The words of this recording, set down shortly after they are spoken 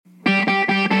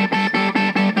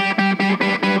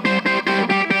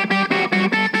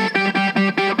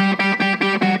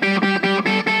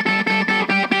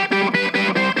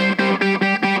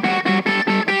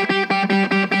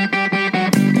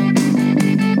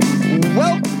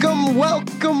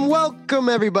Welcome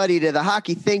everybody to the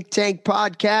Hockey Think Tank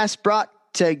podcast, brought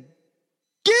to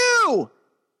you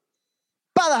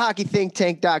by the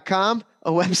hockeythinktank.com,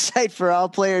 a website for all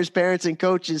players, parents, and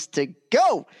coaches to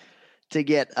go to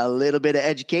get a little bit of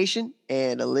education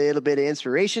and a little bit of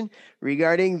inspiration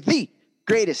regarding the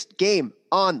greatest game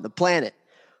on the planet.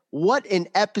 What an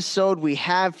episode we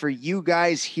have for you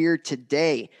guys here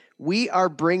today. We are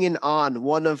bringing on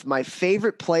one of my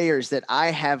favorite players that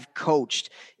I have coached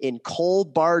in Cole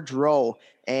Bardreau.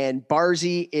 And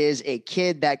Barzy is a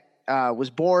kid that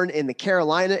was born in the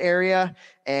Carolina area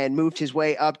and moved his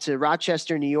way up to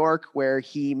Rochester, New York, where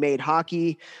he made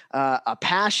hockey a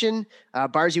passion.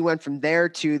 Barzy went from there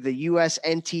to the US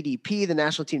NTDP, the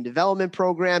National Team Development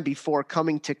Program, before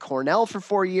coming to Cornell for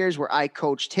 4 years, where I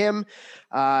coached him.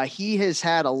 He has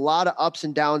had a lot of ups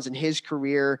and downs in his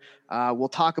career. We'll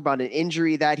talk about an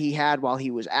injury that he had while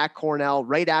he was at Cornell,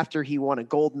 right after he won a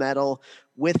gold medal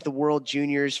with the World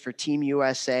Juniors for Team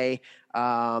USA.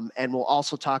 And we'll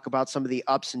also talk about some of the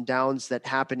ups and downs that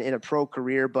happened in a pro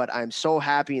career. But I'm so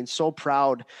happy and so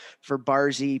proud for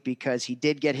Barzy because he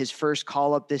did get his first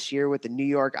call up this year with the New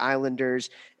York Islanders,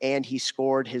 and he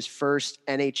scored his first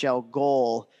NHL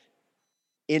goal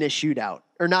in a shootout,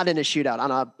 or not in a shootout,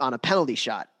 on a penalty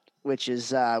shot, which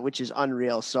is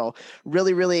unreal. So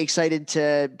really excited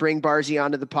to bring Barzy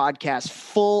onto the podcast,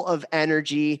 full of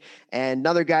energy. And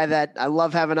another guy that I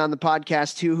love having on the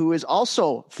podcast too, who is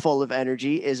also full of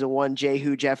energy, is a one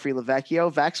Jehu Jeffrey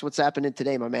Lavecchio. Vex, what's happening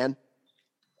today, my man?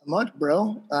 Not much,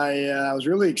 bro. I was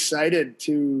really excited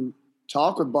to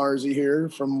talk with Barzy here.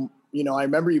 I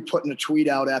remember you putting a tweet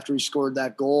out after he scored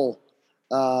that goal,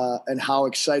 and how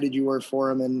excited you were for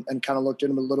him, and kind of looked at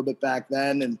him a little bit back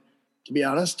then. And to be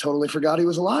honest, totally forgot he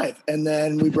was alive. And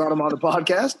then we brought him on the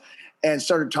podcast and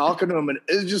started talking to him. And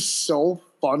it was just so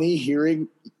funny hearing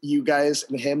you guys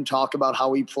and him talk about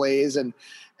how he plays and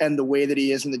the way that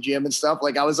he is in the gym and stuff.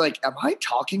 Like, I was like, am I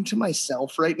talking to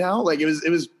myself right now? Like, it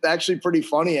was actually pretty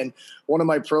funny. And one of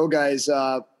my pro guys,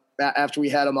 after we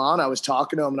had him on, I was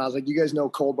talking to him and I was like, you guys know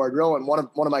Cole Bardreau? And one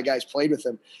of my guys played with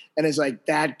him. And it's like,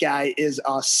 that guy is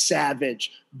a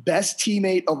savage, best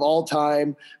teammate of all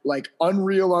time, like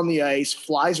unreal on the ice,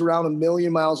 flies around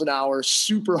 1,000,000 miles an hour,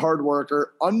 super hard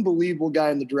worker, unbelievable guy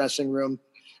in the dressing room.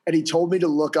 And he told me to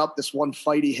look up this one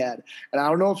fight he had. And I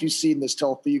don't know if you've seen this,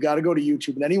 Toph, but you got to go to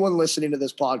YouTube. And anyone listening to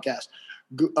this podcast,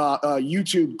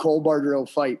 YouTube Cole Bardreau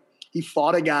fight. He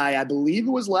fought a guy, I believe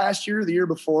it was last year or the year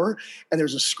before, and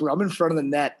there's a scrum in front of the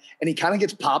net, and he kind of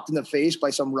gets popped in the face by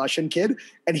some Russian kid,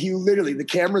 and he literally, the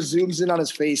camera zooms in on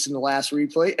his face in the last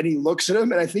replay, and he looks at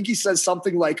him, and I think he says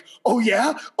something like, oh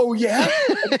yeah?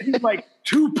 And he like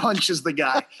two punches the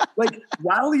guy. Like,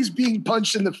 while he's being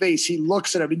punched in the face, he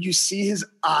looks at him, and you see his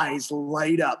eyes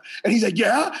light up, and he's like,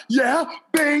 yeah,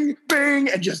 bang, bang,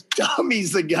 and just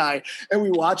dummies the guy. And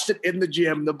we watched it in the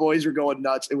gym. The boys were going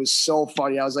nuts. It was so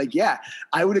funny. I was like, yeah,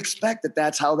 I would expect that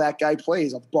that's how that guy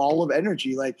plays, a ball of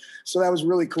energy. Like, so that was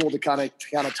really cool to kind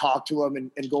of talk to him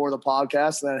and go over the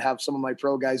podcast, and then have some of my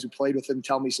pro guys who played with him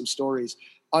tell me some stories.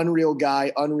 Unreal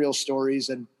guy, unreal stories,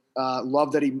 and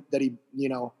love that he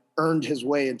earned his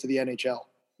way into the NHL.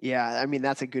 Yeah, I mean,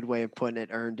 that's a good way of putting it,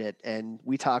 earned it. And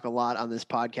we talk a lot on this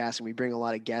podcast, and we bring a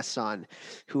lot of guests on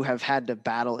who have had to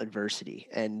battle adversity.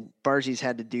 And Barzy's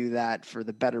had to do that for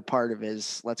the better part of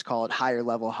his, let's call it, higher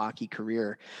level hockey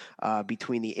career,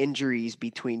 between the injuries,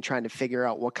 between trying to figure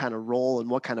out what kind of role and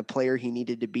what kind of player he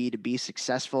needed to be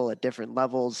successful at different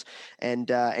levels. And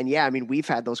yeah, I mean, we've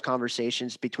had those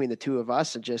conversations between the two of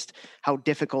us, and just how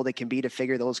difficult it can be to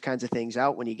figure those kinds of things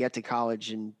out when you get to college,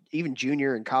 and even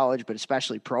junior in college, but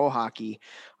especially pro hockey.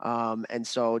 And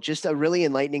so just a really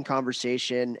enlightening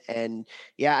conversation. And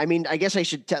yeah, I mean, I guess I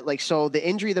should so the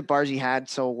injury that Barzy had.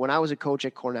 So when I was a coach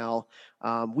at Cornell,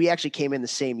 we actually came in the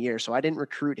same year. So I didn't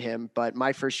recruit him, but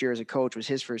my first year as a coach was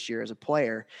his first year as a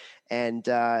player. And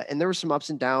there were some ups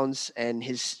and downs, and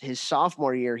his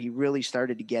sophomore year, he really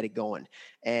started to get it going.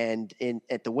 And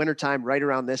at the wintertime, right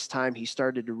around this time, he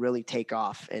started to really take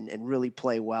off and really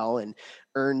play well, and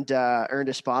earned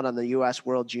a spot on the U.S.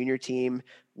 World Junior team.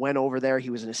 Went over there. He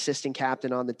was an assistant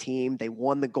captain on the team. They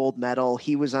won the gold medal.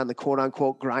 He was on the quote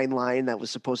unquote grind line that was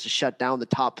supposed to shut down the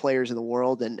top players in the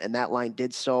world. And that line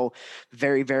did so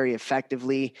very, very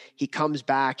effectively. He comes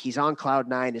back. He's on cloud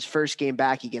nine. His first game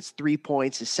back, he gets 3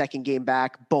 points. His second game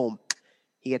back, boom.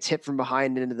 He gets hit from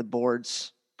behind into the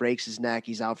boards, breaks his neck.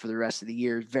 He's out for the rest of the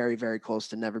year. Very, very close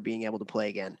to never being able to play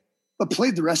again. But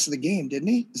played the rest of the game, didn't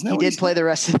he? He did play the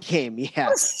rest of the game. Yeah.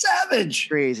 What a savage.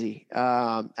 Crazy.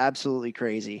 Absolutely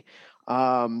crazy.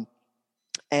 And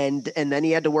And then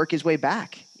he had to work his way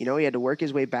back. He had to work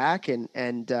his way back, and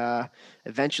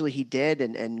eventually he did,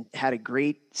 and had a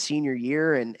great senior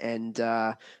year, and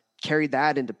carried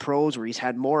that into pros where he's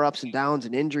had more ups and downs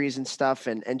and injuries and stuff.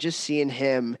 And just seeing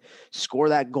him score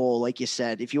that goal, like you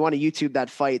said, if you want to YouTube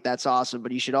that fight, that's awesome.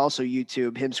 But you should also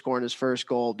YouTube him scoring his first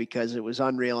goal, because it was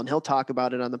unreal. And he'll talk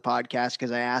about it on the podcast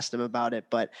because I asked him about it.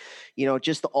 But,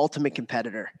 just the ultimate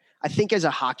competitor. I think as a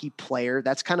hockey player,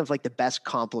 that's kind of like the best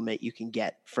compliment you can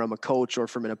get from a coach or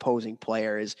from an opposing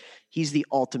player is he's the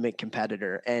ultimate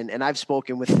competitor. And I've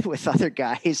spoken with other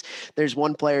guys. There's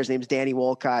one player, his name's Danny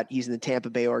Wolcott. He's in the Tampa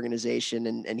Bay organization,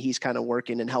 and he's kind of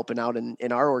working and helping out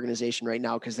in our organization right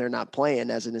now because they're not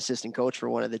playing as an assistant coach for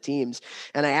one of the teams.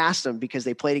 And I asked him because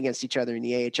they played against each other in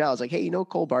the AHL. I was like, hey,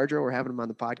 Cole Bardreau, we're having him on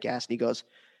the podcast. And he goes,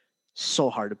 so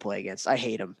hard to play against. I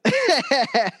hate him.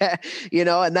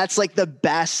 And that's like the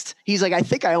best. He's like, I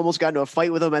think I almost got into a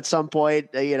fight with him at some point,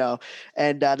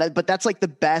 but that's like the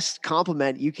best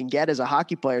compliment you can get as a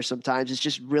hockey player. Sometimes it's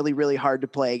just really, really hard to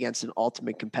play against an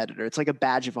ultimate competitor. It's like a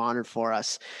badge of honor for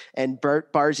us. And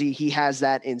Barzy, he has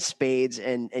that in spades,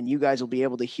 and you guys will be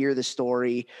able to hear the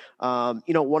story.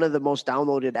 One of the most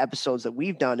downloaded episodes that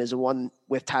we've done is the one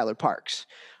with Tyler Parks.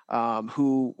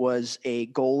 Who was a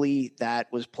goalie that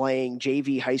was playing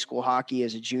JV high school hockey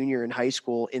as a junior in high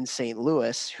school in St.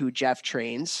 Louis, who Jeff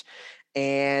trains,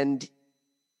 and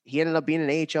he ended up being an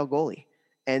AHL goalie.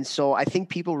 And so I think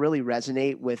people really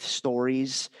resonate with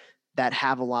stories that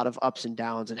have a lot of ups and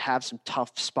downs and have some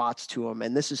tough spots to them.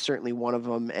 And this is certainly one of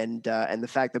them. And the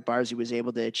fact that Barzy was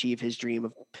able to achieve his dream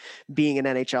of being an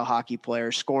NHL hockey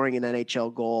player, scoring an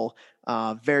NHL goal,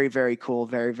 very, very cool.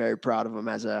 Very, very proud of him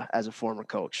as a former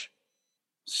coach.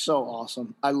 So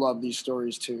awesome. I love these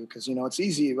stories too, because, it's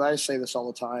easy. I say this all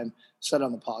the time, said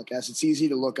on the podcast, it's easy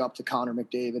to look up to Connor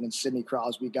McDavid and Sidney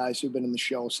Crosby, guys who've been in the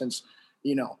show since,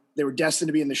 they were destined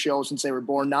to be in the show since they were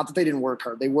born. Not that they didn't work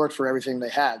hard. They worked for everything they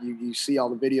had. You see all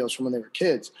the videos from when they were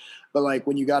kids. But like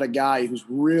when you got a guy who's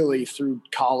really through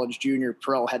college, junior,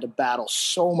 pro, had to battle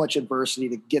so much adversity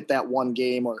to get that one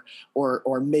game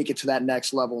or make it to that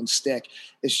next level and stick.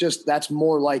 It's just that's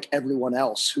more like everyone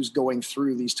else who's going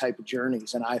through these type of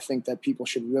journeys. And I think that people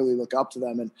should really look up to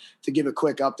them. And to give a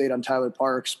quick update on Tyler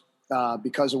Parks,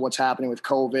 because of what's happening with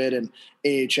COVID and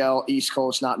AHL, East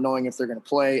Coast not knowing if they're going to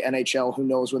play, NHL, who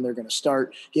knows when they're going to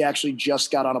start. He actually just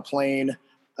got on a plane,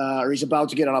 or he's about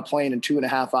to get on a plane in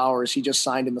 2.5 hours. He just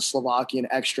signed in the Slovakian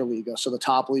Extraliga, so the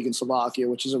top league in Slovakia,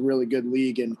 which is a really good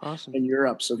league in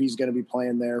Europe. So he's going to be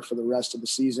playing there for the rest of the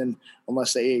season,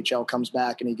 unless the AHL comes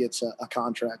back and he gets a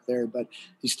contract there. But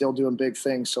he's still doing big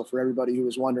things. So for everybody who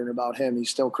was wondering about him, he's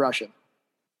still crushing.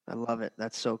 I love it.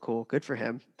 That's so cool. Good for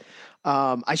him.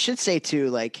 I should say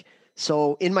too,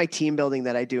 so in my team building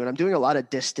that I do, and I'm doing a lot of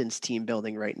distance team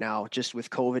building right now, just with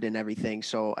COVID and everything.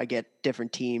 So I get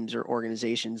different teams or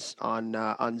organizations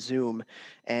on Zoom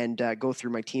and go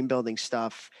through my team building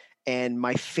stuff. And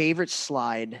my favorite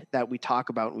slide that we talk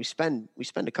about, and we spend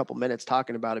a couple minutes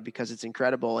talking about it because it's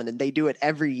incredible. And then they do it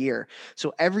every year.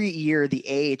 So every year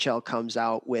the AHL comes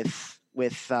out with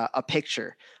a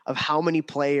picture of how many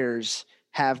players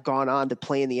have gone on to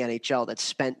play in the NHL that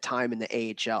spent time in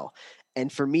the AHL.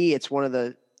 And for me, it's one of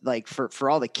the, for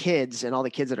all the kids and all the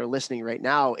kids that are listening right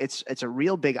now, it's a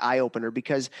real big eye opener,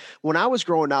 because when I was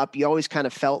growing up, you always kind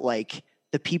of felt like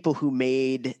the people who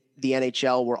made the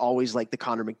NHL were always like the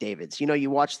Connor McDavids. You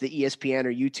watch the ESPN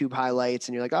or YouTube highlights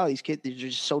and you're like, oh, these kids, they're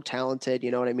just so talented.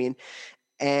 You know what I mean?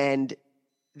 And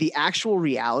the actual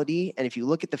reality, and if you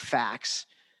look at the facts,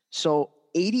 so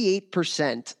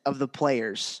 88% of the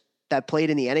players that played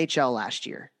in the NHL last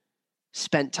year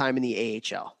spent time in the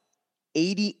AHL.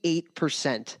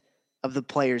 88% of the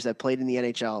players that played in the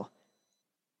NHL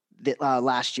that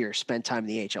last year spent time in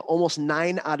the AHL. Almost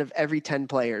 9 out of every 10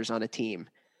 players on a team.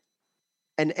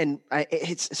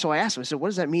 So I asked them, so what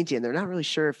does that mean to you? And they're not really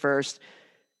sure at first.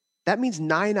 That means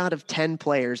 9 out of 10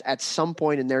 players at some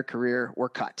point in their career were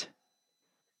cut.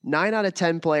 9 out of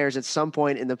 10 players at some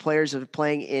point in the players that are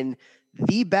playing in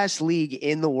the best league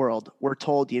in the world were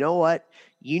told, you know what?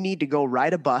 You need to go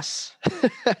ride a bus.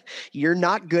 You're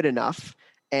not good enough,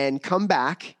 and come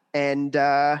back and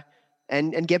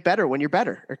get better when you're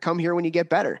better, or come here when you get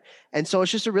better. And so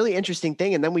it's just a really interesting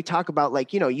thing. And then we talk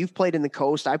about, you've played in the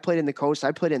Coast. I played in the Coast.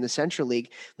 I played in the Central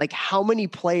League. How many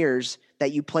players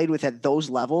that you played with at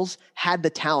those levels had the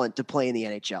talent to play in the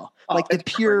NHL, the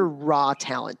pure raw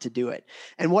talent to do it.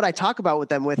 And what I talk about with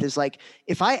them is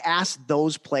if I asked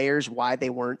those players why they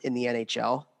weren't in the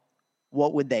NHL,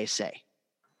 what would they say?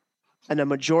 And the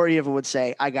majority of them would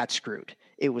say, I got screwed.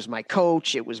 It was my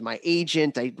coach. It was my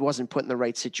agent. I wasn't put in the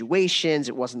right situations.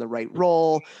 It wasn't the right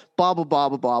role, blah, blah, blah,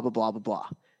 blah, blah, blah, blah, blah, blah.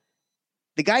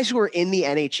 The guys who were in the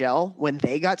NHL, when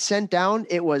they got sent down,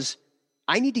 it was,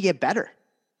 I need to get better.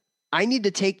 I need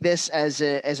to take this as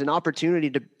an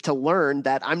opportunity to learn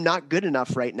that I'm not good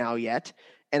enough right now yet.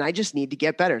 And I just need to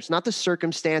get better. It's not the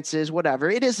circumstances, whatever.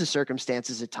 It is the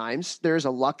circumstances at times. There's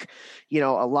a luck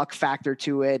factor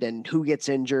to it and who gets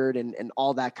injured and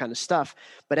all that kind of stuff.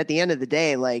 But at the end of the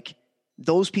day, like,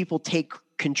 those people take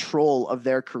control of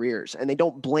their careers and they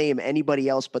don't blame anybody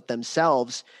else but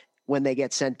themselves when they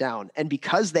get sent down. And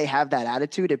because they have that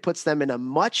attitude, it puts them in a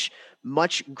much,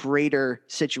 much greater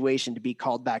situation to be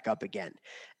called back up again.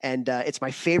 And it's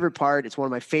my favorite part. It's one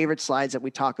of my favorite slides that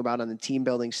we talk about on the team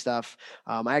building stuff.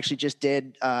 I actually just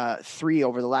did 3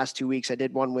 over the last 2 weeks. I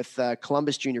did one with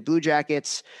Columbus Junior Blue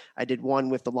Jackets. I did one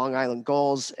with the Long Island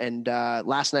Gulls. And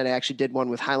last night I actually did one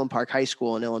with Highland Park High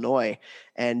School in Illinois.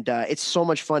 And it's so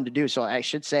much fun to do. So I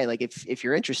should say, like, if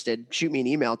you're interested, shoot me an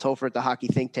email,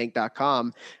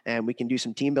 topher@thehockeythinktank.com, and we can do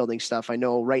some team building stuff. I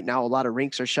know right now a lot of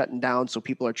rinks are shutting down, so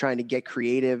people are trying to get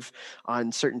creative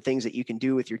on certain things that you can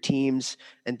do with your teams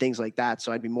and things like that.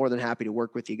 So I'd be more than happy to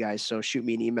work with you guys. So shoot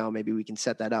me an email. Maybe we can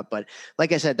set that up. But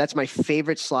like I said, that's my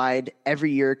favorite slide.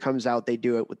 Every year it comes out, they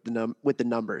do it with the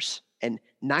numbers. And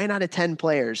 9 out of 10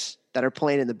 players that are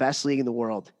playing in the best league in the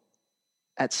world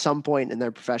at some point in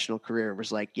their professional career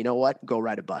was like, you know what? Go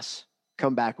ride a bus.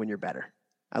 Come back when you're better.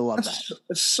 I love that.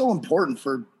 It's so important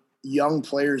for young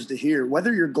players to hear,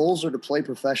 whether your goals are to play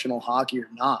professional hockey or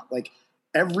not. Like,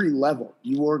 every level,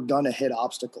 you are going to hit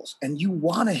obstacles, and you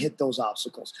want to hit those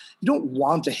obstacles. You don't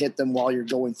want to hit them while you're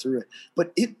going through it,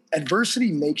 but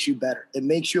adversity makes you better. It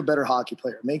makes you a better hockey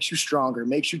player. It makes you stronger. It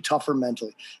makes you tougher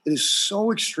mentally. It is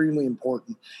so extremely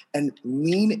important, and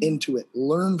lean into it,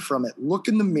 learn from it, look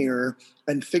in the mirror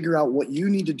and figure out what you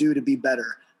need to do to be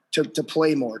better, to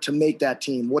play more, to make that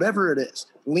team, whatever it is,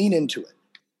 lean into it.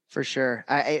 For sure.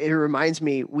 It reminds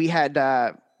me, we had,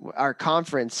 our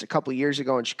conference a couple of years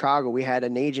ago in Chicago. We had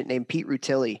an agent named Pete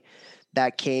Rutilli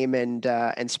that came and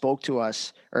spoke to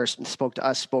us,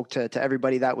 spoke to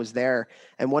everybody that was there.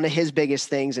 And one of his biggest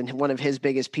things and one of his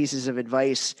biggest pieces of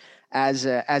advice as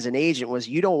an agent was,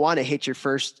 you don't want to hit your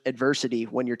first adversity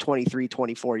when you're 23,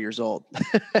 24 years old.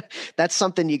 That's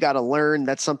something you got to learn.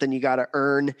 That's something you got to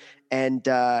earn. And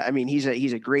I mean, he's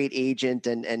a great agent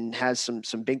and has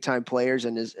some big time players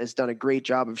and has done a great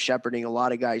job of shepherding a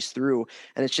lot of guys through.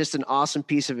 And it's just an awesome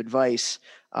piece of advice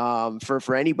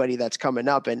for anybody that's coming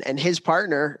up. And his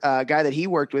partner, guy that he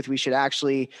worked with, we should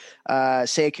actually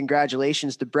say a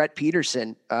congratulations to Brett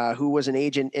Peterson, who was an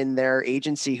agent in their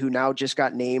agency, who now just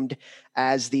got named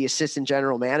as the assistant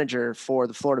general manager for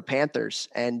the Florida Panthers.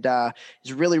 And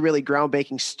it's really, really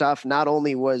groundbreaking stuff. Not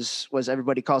only was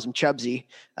everybody calls him Chubsy,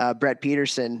 Brett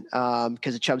Peterson,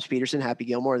 because of Chubbs Peterson, Happy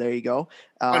Gilmore. There you go.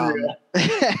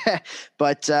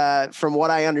 But from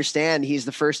what I understand, he's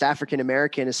the first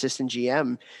African-American assistant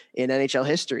GM in NHL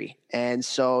history. And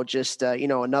so just,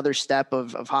 another step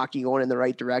of hockey going in the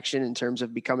right direction in terms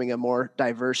of becoming a more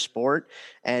diverse sport.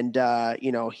 And,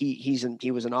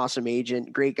 he was an awesome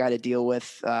agent, great guy to deal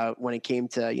with when it came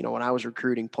to, when I was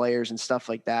recruiting players and stuff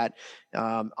like that.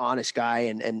 Honest guy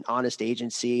and honest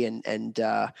agency. And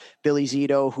Billy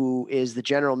Zito, who is the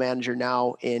general manager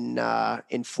now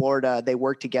in Florida, they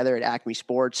worked together at Acme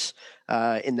Sports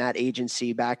in that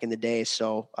agency back in the day.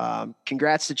 So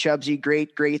congrats to Chubsy.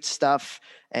 Great stuff.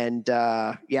 And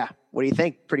what do you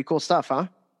think? Pretty cool stuff, huh?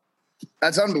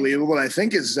 That's unbelievable. I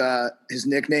think his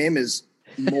nickname is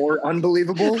more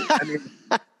unbelievable. I mean,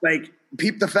 like,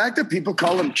 the fact that people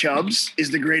call him Chubbs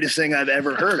is the greatest thing I've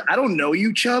ever heard. I don't know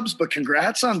you, Chubbs, but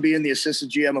congrats on being the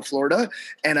assistant GM of Florida,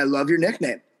 and I love your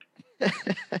nickname.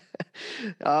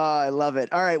 Oh, I love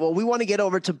it. All right. Well, we want to get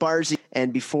over to Barzy.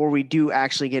 And before we do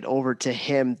actually get over to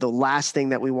him, the last thing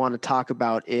that we want to talk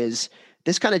about is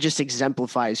this kind of just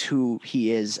exemplifies who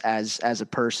he is as a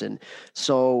person.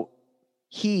 So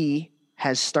he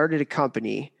has started a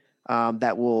company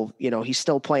that will, he's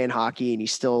still playing hockey and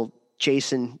he's still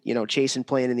chasing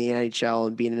playing in the NHL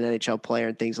and being an NHL player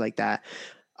and things like that.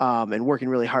 And working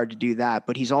really hard to do that.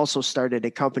 But he's also started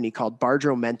a company called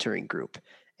Bardreau Mentoring Group.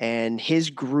 And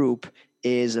his group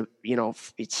is,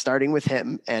 it's starting with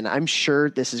him, and I'm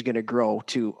sure this is going to grow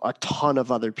to a ton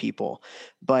of other people.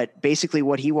 But basically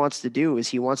what he wants to do is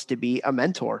he wants to be a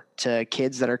mentor to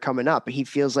kids that are coming up. He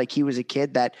feels like he was a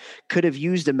kid that could have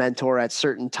used a mentor at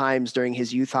certain times during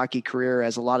his youth hockey career,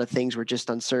 as a lot of things were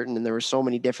just uncertain and there were so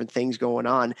many different things going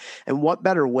on. And what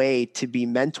better way to be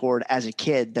mentored as a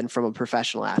kid than from a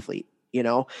professional athlete?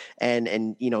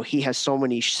 and he has so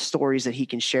many stories that he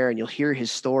can share, and you'll hear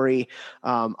his story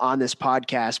on this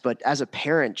podcast. But as a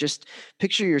parent, just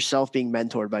picture yourself being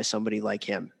mentored by somebody like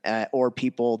him, or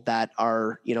people that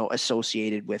are,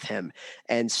 associated with him.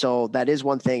 And so that is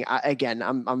one thing.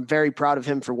 I'm very proud of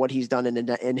him for what he's done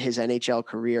in his NHL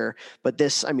career. But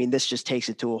this just takes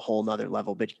it to a whole nother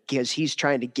level, because he's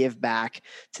trying to give back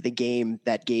to the game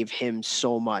that gave him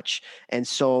so much. And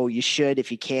so you should,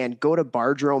 if you can, go to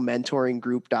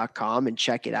bardreaumentoringgroup.com and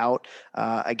check it out.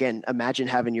 Again, imagine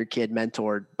having your kid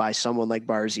mentored by someone like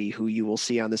Barzy, who you will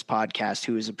see on this podcast,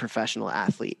 who is a professional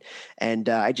athlete. And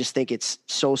I just think it's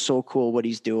so cool what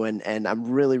he's doing. And I'm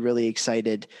really, really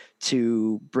excited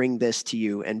to bring this to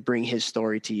you and bring his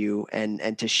story to you,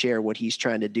 and to share what he's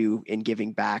trying to do in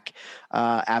giving back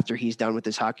after he's done with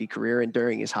his hockey career and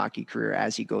during his hockey career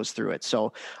as he goes through it.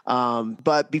 So,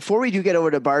 but before we do get over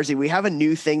to Barzy, we have a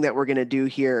new thing that we're going to do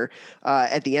here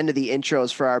at the end of the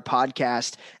intros for our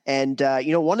podcast. And,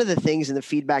 one of the things in the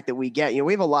feedback that we get,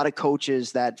 we have a lot of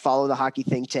coaches that follow the Hockey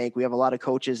Think Tank. We have a lot of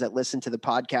coaches that listen to the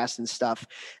podcast and stuff,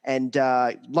 and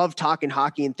love talking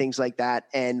hockey and things like that.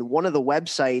 And one of the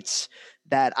websites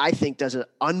that I think does an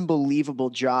unbelievable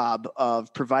job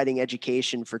of providing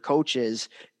education for coaches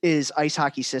is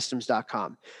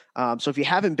icehockeysystems.com. So if you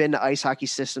haven't been to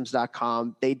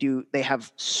icehockeysystems.com, they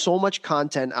have so much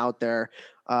content out there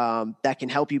that can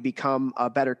help you become a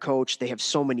better coach. They have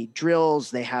so many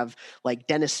drills. They have like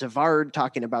Dennis Savard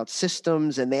talking about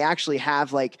systems, and they actually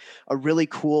have like a really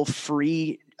cool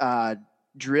free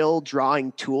drill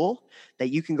drawing tool that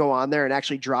you can go on there and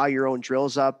actually draw your own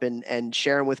drills up and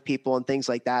share them with people and things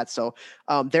like that. So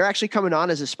they're actually coming on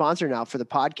as a sponsor now for the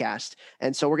podcast.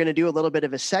 And so we're going to do a little bit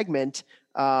of a segment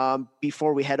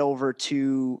before we head over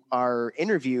to our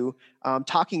interview,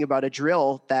 talking about a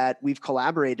drill that we've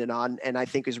collaborated on and I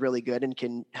think is really good and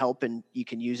can help, and you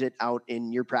can use it out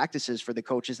in your practices for the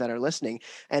coaches that are listening.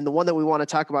 And the one that we want to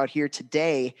talk about here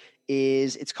today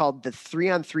it's called the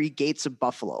 3-on-3 Gates of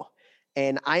Buffalo.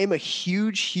 And I am a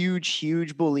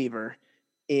huge believer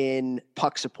in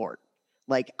puck support.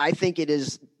 Like, I think it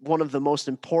is one of the most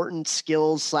important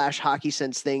skills / hockey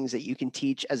sense things that you can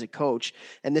teach as a coach.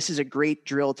 And this is a great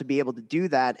drill to be able to do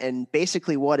that. And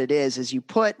basically what it is you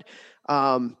put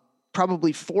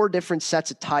probably 4 different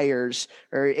sets of tires,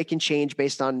 or it can change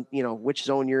based on, which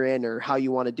zone you're in or how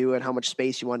you want to do it, how much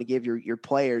space you want to give your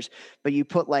players. But you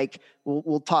put like,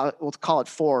 we'll call it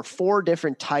 4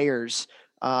 different tires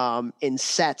in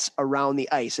sets around the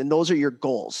ice. And those are your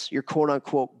goals, your quote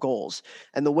unquote goals.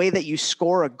 And the way that you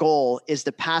score a goal is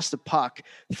to pass the puck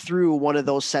through one of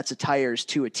those sets of tires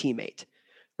to a teammate.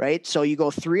 Right? So you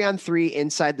go 3-on-3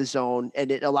 inside the zone,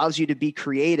 and it allows you to be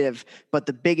creative. But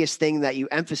the biggest thing that you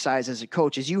emphasize as a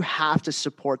coach is you have to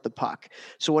support the puck.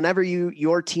 So whenever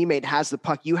your teammate has the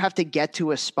puck, you have to get to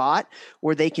a spot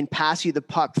where they can pass you the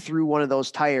puck through one of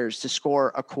those tires to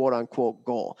score a quote unquote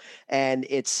goal. And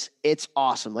it's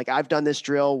awesome. Like, I've done this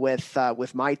drill with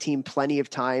my team plenty of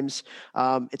times.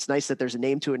 It's nice that there's a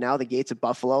name to it now, the Gates of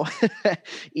Buffalo.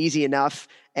 Easy enough.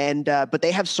 And but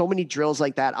they have so many drills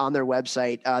like that on their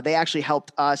website. They actually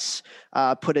helped us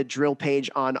put a drill page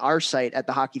on our site at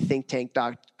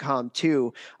thehockeythinktank.com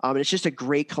too. And it's just a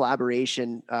great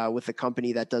collaboration with a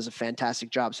company that does a fantastic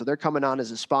job. So they're coming on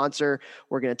as a sponsor.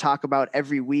 We're going to talk about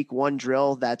every week one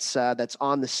drill that's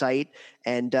on the site.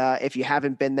 And if you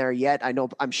haven't been there yet,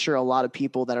 I'm sure a lot of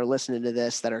people that are listening to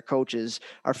this that are coaches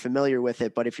are familiar with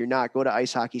it. But if you're not, go to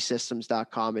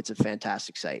icehockeysystems.com. It's a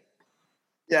fantastic site.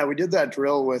 Yeah, we did that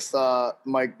drill with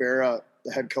Mike Barra,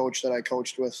 the head coach that I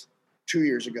coached with 2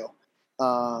 years ago,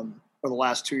 or the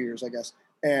last 2 years, I guess.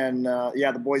 And,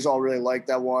 the boys all really like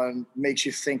that one. Makes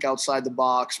you think outside the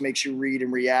box, makes you read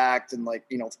and react, and,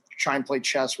 try and play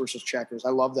chess versus checkers.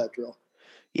 I love that drill.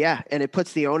 Yeah, and it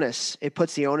puts the onus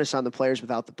on the players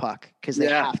without the puck, because they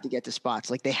have to get to spots.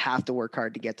 Like, they have to work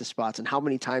hard to get to spots. And how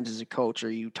many times as a coach are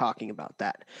you talking about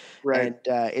that? Right.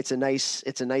 And it's a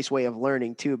nice way of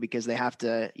learning too, because they have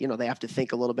to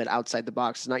think a little bit outside the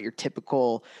box. It's not your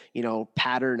typical,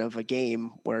 pattern of a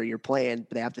game where you're playing,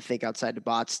 but they have to think outside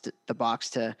the box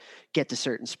to get to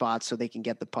certain spots so they can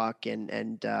get the puck.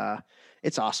 And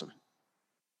it's awesome.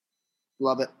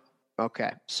 Love it.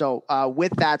 Okay. So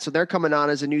with that, so they're coming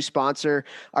on as a new sponsor.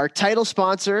 Our title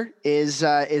sponsor is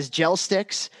Gel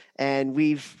Sticks. And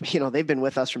they've been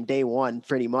with us from day one,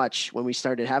 pretty much when we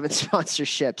started having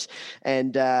sponsorships.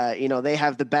 And, they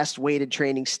have the best weighted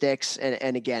training sticks.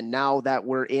 And again, now that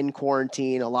we're in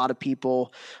quarantine, a lot of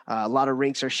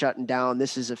rinks are shutting down.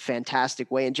 This is a fantastic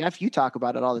way. And Jeff, you talk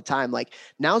about it all the time. Like,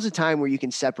 now's a time where you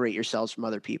can separate yourselves from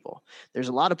other people. There's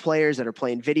a lot of players that are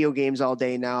playing video games all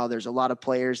day now. There's a lot of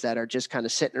players that are just kind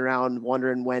of sitting around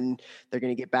wondering when they're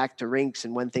going to get back to rinks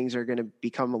and when things are going to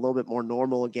become a little bit more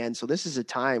normal again. So this is a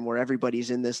time where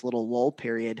everybody's in this little lull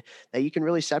period that you can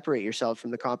really separate yourself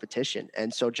from the competition.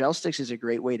 And so gel sticks is a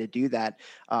great way to do that.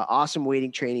 Awesome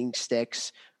weighting training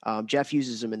sticks. Jeff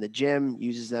uses them in the gym,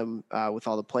 uses them with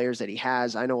all the players that he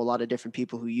has. I know a lot of different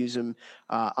people who use them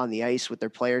on the ice with their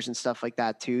players and stuff like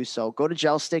that too. So go to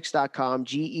gelsticks.com,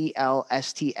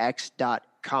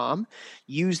 GELSTX.com.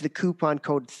 Use the coupon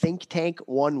code ThinkTank,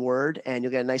 one word, and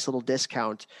you'll get a nice little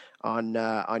discount on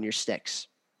your sticks.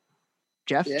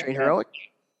 Jeff, Train Heroic?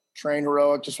 Train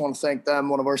Heroic. Just want to thank them,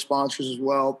 one of our sponsors as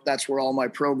well. That's where all my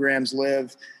programs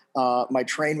live. My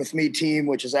Train With Me team,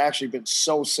 which has actually been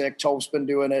so sick. Toph's been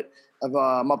doing it.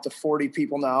 I'm up to 40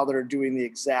 people now that are doing the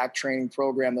exact training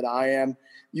program that I am.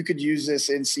 You could use this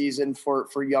in season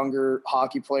for younger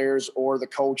hockey players or the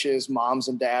coaches, moms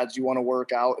and dads. You want to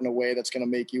work out in a way that's going to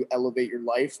make you elevate your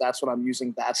life. That's what I'm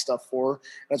using that stuff for.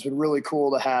 And it's been really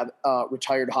cool to have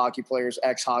retired hockey players,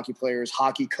 ex-hockey players,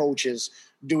 hockey coaches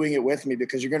doing it with me,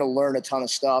 because you're going to learn a ton of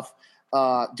stuff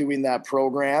doing that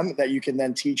program that you can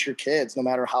then teach your kids, no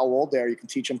matter how old they are. You can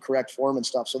teach them correct form and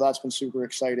stuff. So that's been super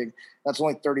exciting. That's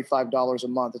only $35 a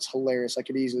month. It's hilarious. I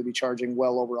could easily be charging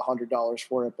well over $100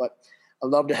 for it, but I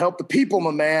love to help the people,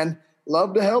 my man.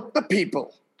 Love to help the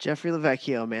people. Jeffrey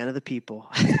Lavecchio, man of the people.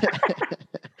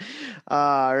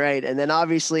 All right. And then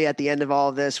obviously at the end of all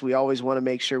of this, we always want to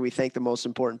make sure we thank the most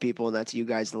important people, and that's you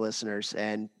guys, the listeners.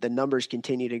 And the numbers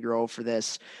continue to grow for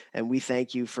this. And we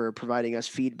thank you for providing us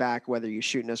feedback, whether you're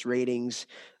shooting us ratings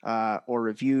or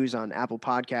reviews on Apple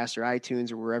Podcasts or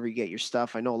iTunes or wherever you get your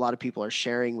stuff. I know a lot of people are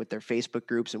sharing with their Facebook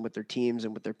groups and with their teams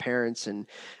and with their parents and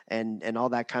all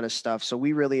that kind of stuff. So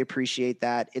we really appreciate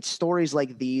that. It's stories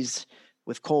like these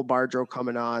with Cole Bardreau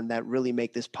coming on that really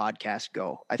make this podcast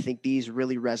go. I think these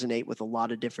really resonate with a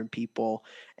lot of different people.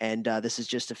 And this is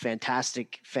just a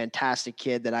fantastic, fantastic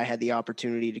kid that I had the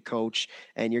opportunity to coach,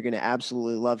 and you're going to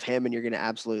absolutely love him, and you're going to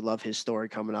absolutely love his story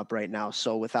coming up right now.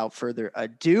 So without further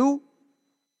ado,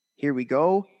 here we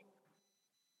go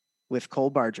with Cole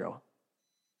Bardreau.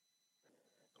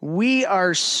 We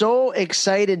are so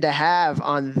excited to have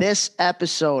on this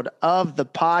episode of the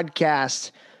podcast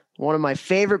one of my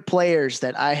favorite players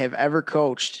that I have ever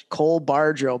coached, Cole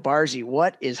Bardreau. Barzy,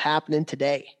 what is happening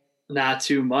today? Not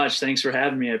too much. Thanks for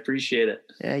having me. I appreciate it.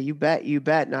 Yeah, you bet. You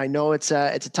bet. And I know it's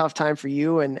a tough time for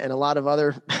you and a lot of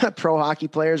other pro hockey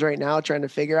players right now trying to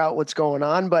figure out what's going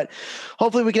on, but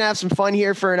hopefully we can have some fun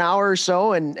here for an hour or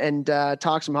so and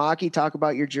talk some hockey, talk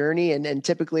about your journey. And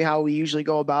typically how we usually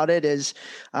go about it is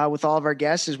with all of our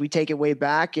guests is we take it way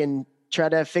back and try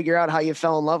to figure out how you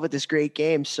fell in love with this great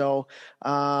game. So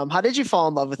how did you fall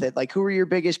in love with it? Like, who were your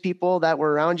biggest people that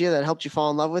were around you that helped you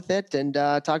fall in love with it? And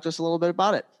talk to us a little bit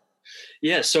about it.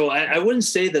 Yeah. So I wouldn't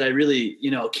say that I really,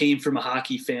 came from a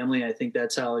hockey family. I think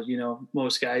that's how,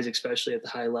 most guys, especially at the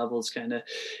high levels, kind of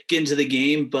get into the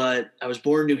game. But I was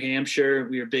born in New Hampshire.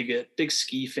 We were a big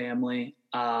ski family.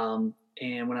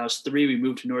 And when I was 3, we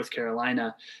moved to North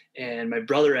Carolina, and my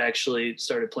brother actually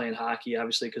started playing hockey,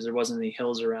 obviously, because there wasn't any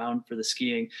hills around for the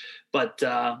skiing. But,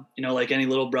 like any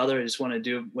little brother, I just wanted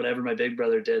to do whatever my big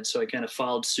brother did. So I kind of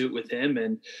followed suit with him.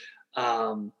 And,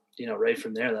 right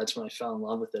from there, that's when I fell in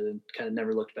love with it and kind of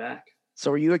never looked back. So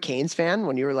were you a Canes fan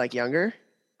when you were like younger?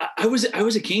 I was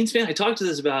a Canes fan. I talked to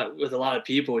this about with a lot of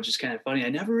people, which is kind of funny. I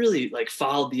never really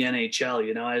followed the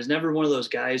NHL. I was never one of those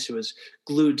guys who was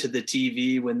glued to the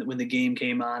TV when the game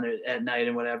came on at night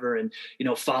and whatever, and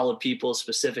followed people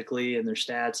specifically and their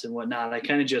stats and whatnot. I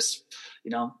kind of just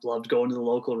loved going to the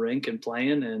local rink and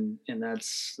playing, and that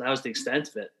was the extent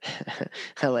of it.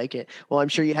 I like it. Well, I'm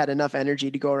sure you had enough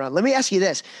energy to go around. Let me ask you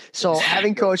this. So Exactly.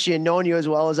 Having coached you and known you as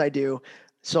well as I do,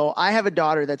 so I have a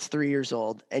daughter that's 3 years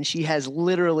old, and she has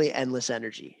literally endless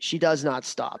energy. She does not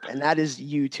stop, and that is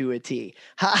you to a T.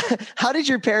 How did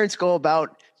your parents go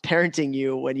about parenting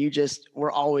you when you just were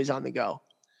always on the go?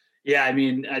 Yeah, I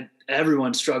mean,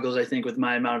 everyone struggles, I think, with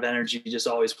my amount of energy, just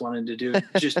always wanting to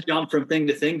just jump from thing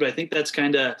to thing. But I think that's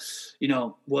kind of,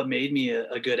 what made me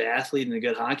a good athlete and a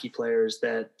good hockey player is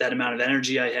that amount of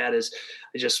energy I had. Is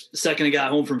I just, the second I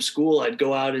got home from school, I'd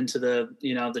go out into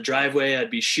the driveway, I'd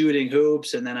be shooting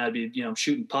hoops, and then I'd be,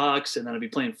 shooting pucks, and then I'd be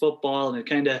playing football, and it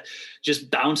kind of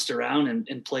just bounced around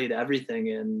and played everything.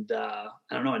 And I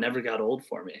don't know, it never got old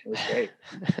for me. It was great.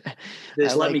 They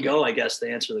just let me go, I guess,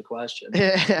 to answer the question.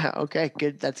 Yeah. Okay.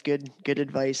 Good. That's good. Good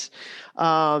advice.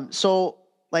 So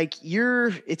like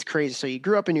it's crazy. So you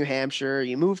grew up in New Hampshire,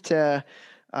 you moved to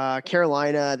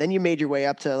Carolina, then you made your way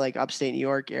up to like upstate New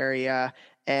York area.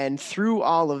 And through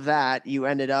all of that, you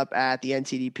ended up at the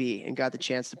NTDP and got the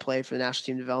chance to play for the National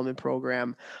Team Development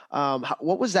Program.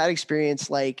 What was that experience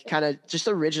like, kind of just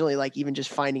originally, like even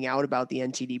just finding out about the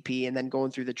NTDP and then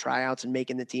going through the tryouts and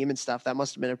making the team and stuff? That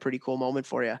must have been a pretty cool moment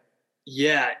for you.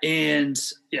 Yeah. And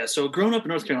so growing up in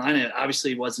North Carolina, it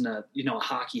obviously wasn't a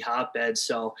hockey hotbed.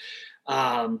 So,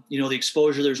 the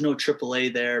exposure, there's no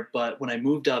AAA there, but when I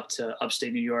moved up to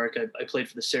upstate New York, I played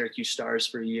for the Syracuse Stars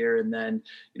for a year, and then,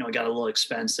 it got a little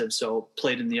expensive. So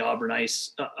played in the Auburn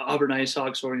Ice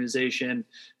Hawks organization,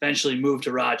 eventually moved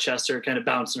to Rochester, kind of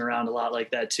bouncing around a lot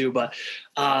like that too. But,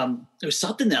 it was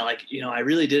something that I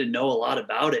really didn't know a lot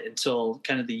about it until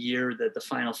kind of the year that the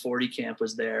Final 40 camp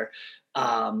was there.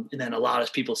 And then a lot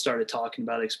of people started talking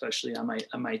about it, especially on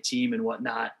my team and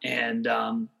whatnot. And,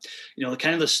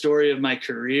 kind of the story of my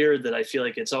career that I feel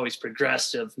like it's always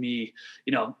progressed of me,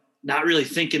 not really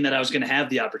thinking that I was going to have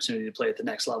the opportunity to play at the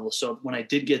next level. So when I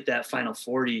did get that Final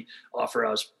 40 offer,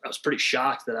 I was pretty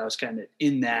shocked that I was kind of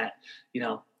in that,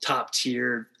 top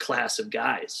tier class of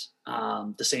guys.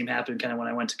 The same happened kind of when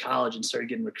I went to college and started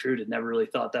getting recruited. Never really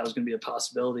thought that was going to be a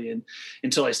possibility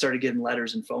until I started getting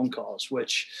letters and phone calls,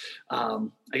 which I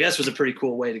guess was a pretty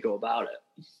cool way to go about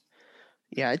it.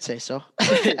 Yeah, I'd say so.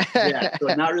 Yeah, so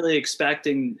not really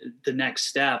expecting the next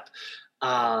step.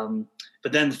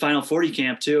 But then the Final 40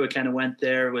 camp too, I kind of went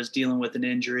there, was dealing with an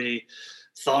injury,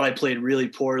 thought I played really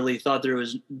poorly, thought there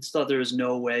was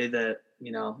no way that,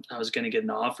 I was going to get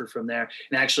an offer from there.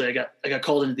 And actually I got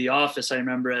called into the office, I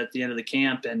remember, at the end of the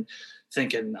camp, and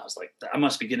thinking, I was like, I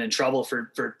must be getting in trouble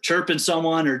for chirping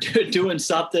someone or doing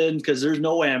something, because there's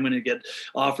no way I'm going to get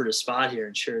offered a spot here.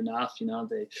 And sure enough,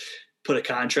 they put a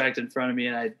contract in front of me,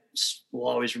 and I will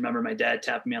always remember my dad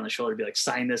tapping me on the shoulder, be like,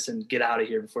 sign this and get out of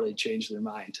here before they change their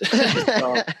mind.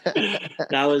 So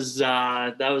that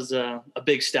was a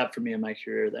big step for me in my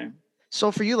career there. So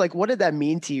for you, like, what did that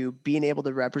mean to you, being able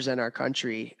to represent our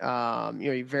country?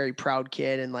 You're a very proud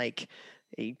kid, and like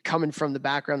coming from the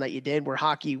background that you did, where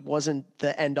hockey wasn't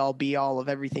the end all be all of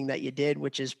everything that you did,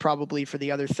 which is probably for the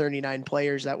other 39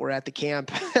 players that were at the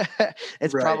camp.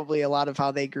 It's right. Probably a lot of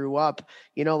how they grew up,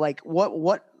 like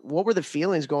what were the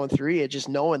feelings going through you, just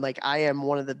knowing like I am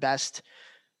one of the best,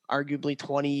 arguably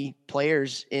 20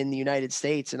 players in the United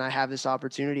States, and I have this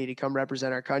opportunity to come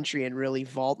represent our country and really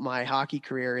vault my hockey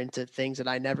career into things that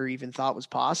I never even thought was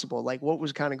possible. Like, what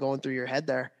was kind of going through your head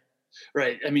there?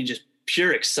 Right. I mean, just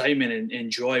pure excitement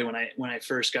and joy when I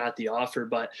first got the offer.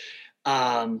 But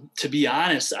to be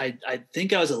honest, I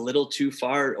think I was a little too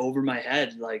far over my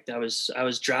head. Like I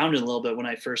was drowning a little bit when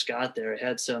I first got there. I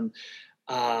had some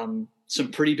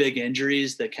pretty big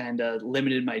injuries that kind of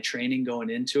limited my training going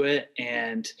into it.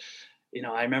 And,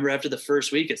 I remember after the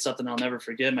first week, it's something I'll never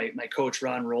forget. My coach,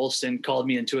 Ron Rolston, called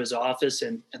me into his office.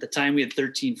 And at the time we had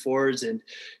 13 forwards, and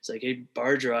it's like, hey,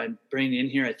 Bardreau, I'm bringing you in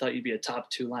here. I thought you'd be a top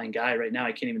 2-line guy. Right now,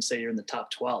 I can't even say you're in the top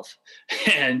 12.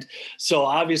 And so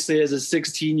obviously as a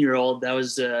 16-year-old, that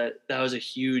was a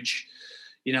huge,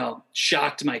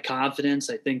 shock to my confidence.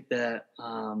 I think that,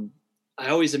 I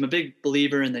always am a big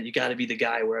believer in that you got to be the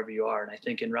guy wherever you are. And I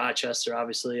think in Rochester,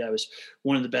 obviously I was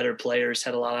one of the better players,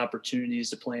 had a lot of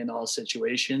opportunities to play in all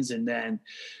situations. And then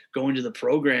going to the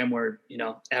program where,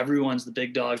 everyone's the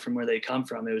big dog from where they come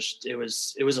from. It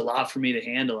was a lot for me to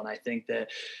handle. And I think that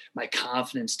my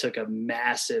confidence took a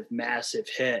massive, massive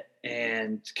hit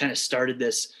and kind of started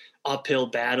this uphill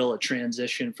battle, a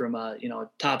transition from a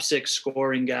top 6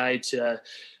 scoring guy to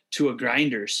a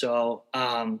grinder. So,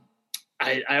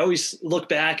 I always look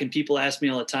back, and people ask me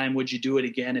all the time, would you do it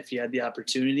again if you had the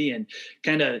opportunity? And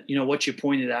kind of, what you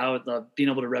pointed out, being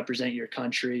able to represent your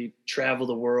country, travel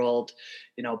the world,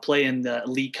 play in the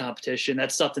elite competition.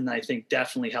 That's something that I think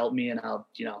definitely helped me. And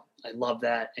I love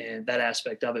that and that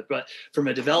aspect of it. But from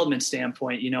a development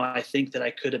standpoint, I think that I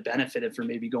could have benefited from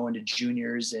maybe going to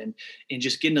juniors and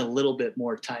just getting a little bit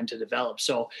more time to develop.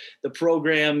 So the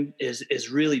program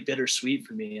is really bittersweet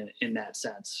for me in that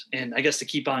sense. And I guess to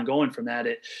keep on going from that,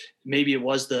 maybe it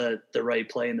was the right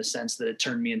play in the sense that it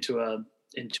turned me into a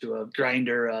into a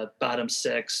grinder, a bottom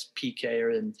six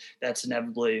PK, and that's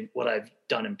inevitably what I've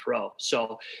done in pro.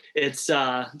 So it's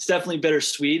definitely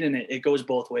bittersweet, and it goes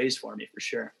both ways for me for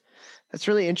sure. That's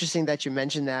really interesting that you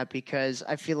mentioned that, because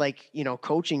I feel like,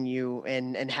 coaching you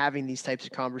and having these types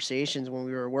of conversations when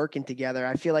we were working together,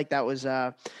 I feel like that was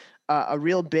a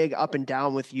real big up and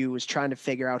down with you, was trying to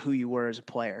figure out who you were as a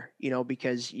player,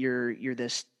 because you're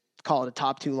this, call it a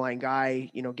top two line guy,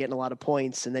 getting a lot of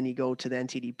points, and then you go to the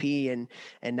NTDP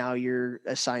and now you're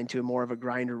assigned to a more of a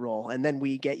grinder role. And then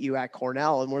we get you at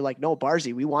Cornell and we're like, no,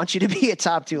 Barzy, we want you to be a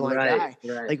top two line guy.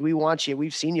 Right. Like, we want you,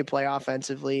 we've seen you play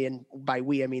offensively, and by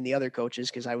we, I mean the other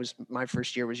coaches, because my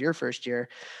first year was your first year.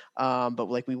 But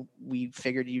like we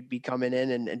figured you'd be coming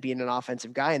in and being an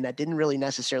offensive guy, and that didn't really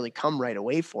necessarily come right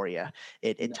away for you.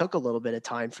 It took a little bit of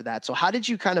time for that. So how did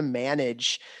you kind of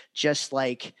manage just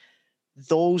like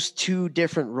those two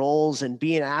different roles and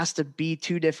being asked to be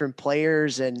two different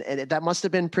players? And that must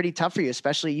have been pretty tough for you,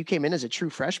 especially you came in as a true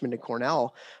freshman to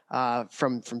Cornell,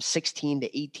 from 16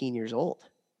 to 18 years old.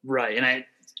 Right. And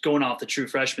going off the true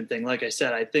freshman thing, like I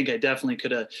said, I think I definitely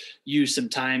could have used some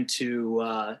time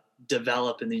to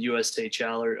develop in the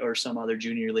USHL or some other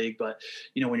junior league. But,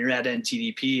 when you're at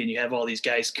NTDP and you have all these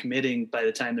guys committing by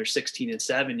the time they're 16 and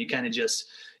 7, you kind of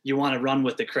you want to run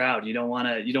with the crowd. You don't want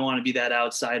to be that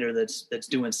outsider that's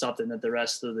doing something that the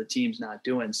rest of the team's not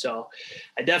doing. So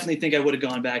I definitely think I would have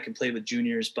gone back and played with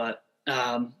juniors, but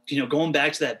going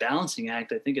back to that balancing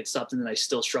act, I think it's something that I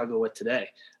still struggle with today.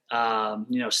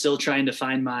 Still trying to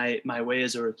find my way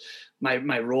as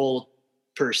my role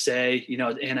per se,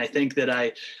 and I think that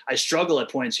I struggle at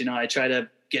points. I try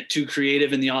to get too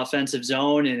creative in the offensive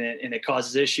zone, and it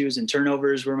causes issues and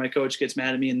turnovers where my coach gets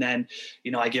mad at me. And then,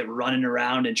 I get running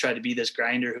around and try to be this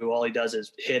grinder who all he does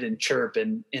is hit and chirp,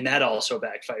 and that also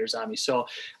backfires on me. So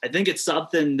I think it's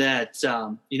something that,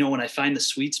 when I find the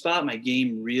sweet spot, my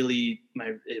game really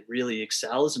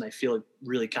excels, and I feel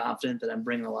really confident that I'm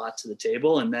bringing a lot to the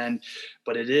table. And then,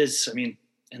 but it is,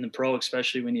 in the pro,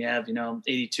 especially when you have,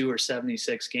 82 or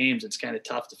 76 games, it's kind of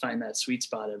tough to find that sweet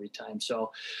spot every time.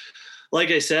 So like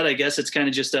I said, I guess it's kind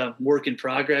of just a work in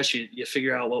progress. You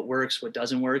figure out what works, what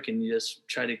doesn't work, and you just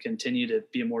try to continue to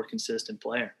be a more consistent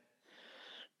player.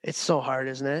 It's so hard,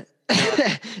 isn't it?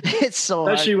 It's so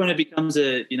especially hard. when it becomes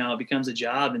a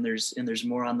job, and there's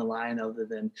more on the line other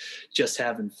than just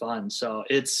having fun. So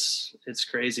it's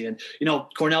crazy. And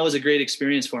Cornell was a great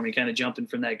experience for me, kind of jumping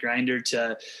from that grinder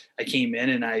to I came in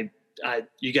and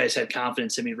you guys had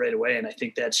confidence in me right away. And I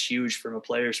think that's huge from a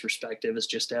player's perspective, is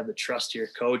just to have the trust to your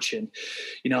coach. And,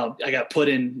 I got put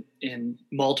in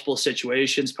multiple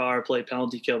situations, power play,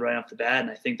 penalty kill right off the bat. And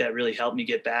I think that really helped me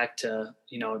get back to,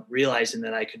 realizing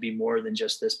that I could be more than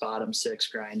just this bottom six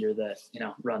grinder that,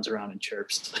 runs around and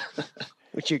chirps.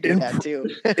 Which you're good at too.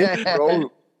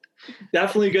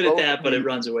 Definitely good at that, but it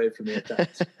runs away from me at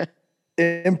times.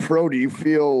 In pro, do you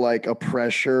feel like a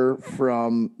pressure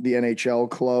from the NHL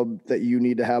club that you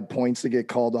need to have points to get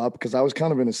called up? Because I was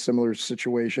kind of in a similar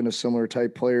situation, a similar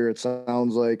type player, it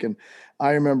sounds like. And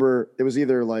I remember it was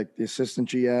either like the assistant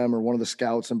GM or one of the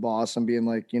scouts in Boston being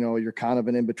like, you're kind of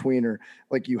an in-betweener.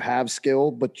 Like, you have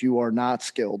skill, but you are not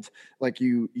skilled. Like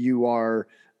you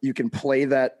can play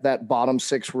that bottom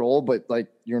six role, but like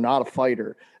you're not a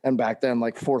fighter. And back then,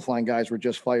 like fourth line guys were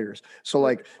just fighters. So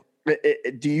like,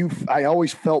 I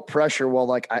always felt pressure. Well,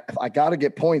 like I got to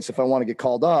get points if I want to get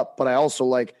called up, but I also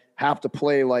like have to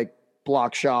play like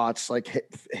block shots, like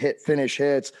finish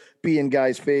hits, be in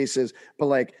guys' faces. But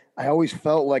like, I always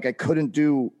felt like I couldn't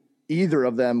do either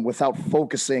of them without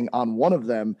focusing on one of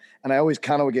them. And I always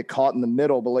kind of would get caught in the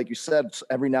middle. But like you said,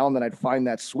 every now and then I'd find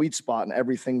that sweet spot and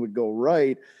everything would go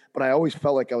right. But I always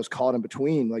felt like I was caught in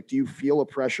between. Like, do you feel a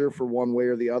pressure for one way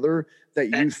or the other that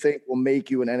you think will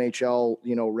make you an NHL,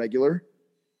 regular?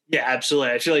 Yeah,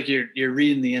 absolutely. I feel like you're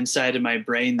reading the inside of my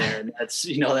brain there. And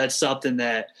that's something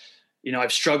that,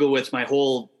 I've struggled with my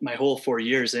whole 4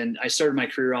 years. And I started my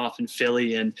career off in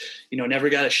Philly and, never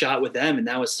got a shot with them. And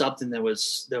that was something that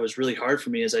was really hard for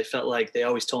me, as I felt like they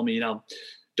always told me,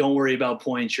 don't worry about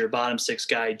points. You're a bottom six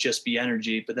guy, just be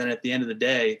energy. But then at the end of the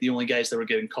day, the only guys that were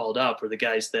getting called up were the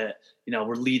guys that,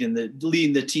 were leading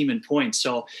the team in points.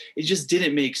 So it just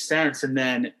didn't make sense. And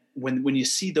then when you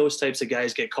see those types of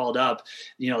guys get called up,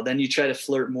 then you try to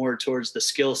flirt more towards the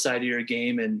skill side of your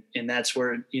game. And that's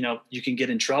where, you can get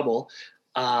in trouble.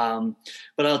 But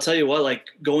I'll tell you what, like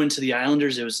going to the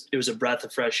Islanders, it was a breath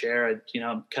of fresh air.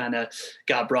 I, kind of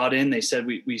got brought in. They said,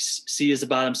 we see as the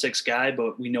bottom six guy,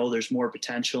 but we know there's more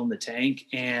potential in the tank.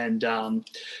 And,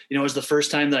 it was the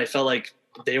first time that I felt like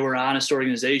they were an honest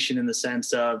organization in the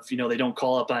sense of, they don't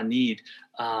call up on need.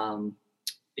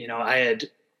 I had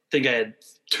think I had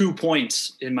 2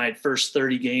 points in my first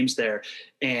 30 games there.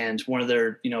 And one of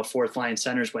their, fourth line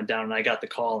centers went down and I got the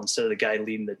call instead of the guy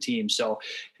leading the team. So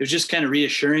it was just kind of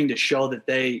reassuring to show that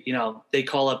they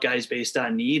call up guys based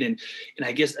on need. And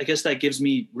I guess that gives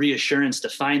me reassurance to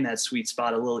find that sweet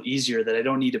spot a little easier, that I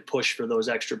don't need to push for those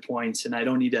extra points and I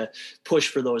don't need to push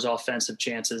for those offensive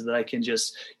chances, that I can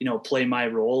just, play my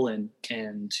role and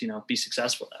be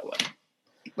successful that way.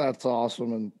 That's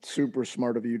awesome and super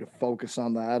smart of you to focus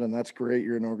on that. And that's great.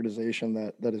 You're an organization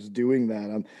that is doing that.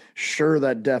 I'm sure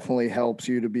that definitely helps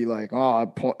you to be like,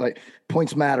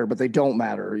 points matter, but they don't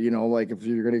matter. Like if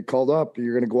you're going to get called up,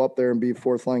 you're going to go up there and be a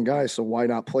fourth line guy. So why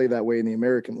not play that way in the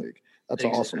American League? That's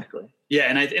awesome. Yeah.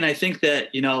 And I think that,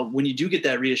 when you do get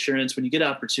that reassurance, when you get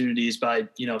opportunities by,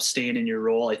 staying in your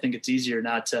role, I think it's easier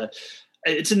not to,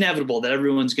 it's inevitable that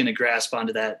everyone's going to grasp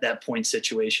onto that point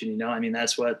situation.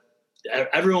 That's what,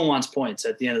 everyone wants points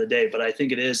at the end of the day, but I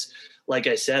think it is, like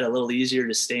I said, a little easier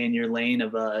to stay in your lane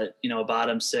of a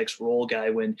bottom six role guy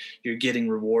when you're getting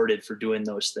rewarded for doing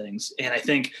those things. And I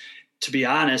think, to be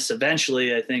honest,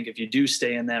 eventually, I think if you do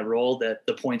stay in that role, that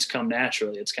the points come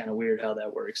naturally. It's kind of weird how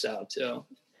that works out too.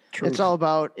 It's all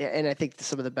about, and I think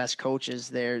some of the best coaches,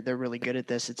 they're really good at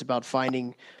this. It's about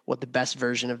finding what the best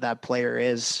version of that player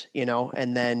is,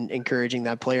 and then encouraging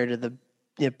that player to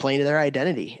playing to their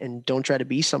identity, and don't try to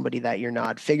be somebody that you're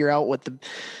not. Figure out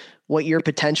what your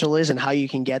potential is and how you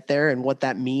can get there and what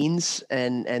that means.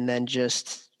 And then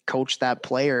just coach that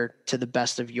player to the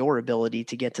best of your ability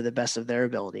to get to the best of their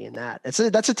ability. And that's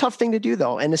a tough thing to do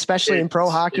though. And especially in pro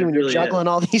hockey, when you're juggling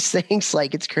all these things,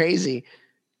 like it's crazy.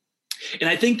 And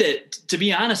I think that, to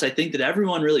be honest, I think that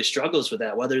everyone really struggles with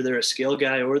that, whether they're a skill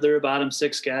guy or they're a bottom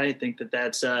six guy. I think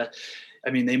that's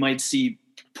they might see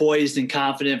poised and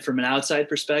confident from an outside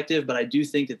perspective, but I do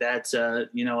think that that's a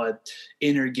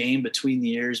inner game between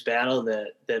the ears battle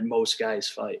that most guys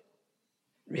fight.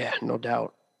 Yeah, no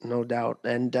doubt.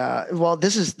 And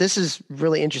this is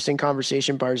really interesting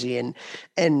conversation, Barzy,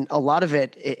 and a lot of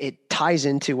it ties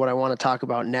into what I want to talk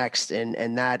about next,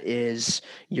 and that is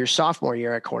your sophomore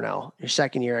year at Cornell, your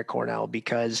second year at Cornell,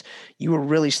 because you were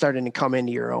really starting to come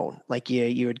into your own. Like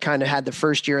you had kind of had the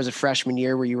first year as a freshman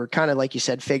year where you were kind of, like you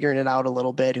said, figuring it out a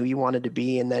little bit, who you wanted to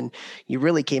be, and then you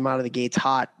really came out of the gates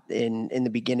hot in the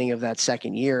beginning of that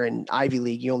second year. In Ivy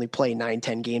League, you only play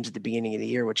 9-10 games at the beginning of the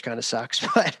year, which kind of sucks,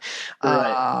 but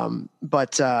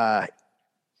right.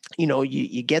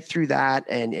 You get through that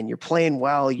and you're playing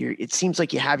well. It seems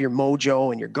like you have your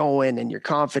mojo and you're going and you're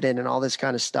confident and all this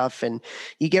kind of stuff. And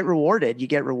you get rewarded. You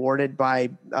get rewarded by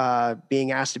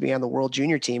being asked to be on the World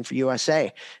Junior team for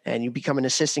USA, and you become an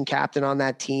assistant captain on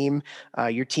that team.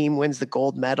 Your team wins the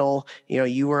gold medal.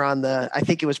 You were on I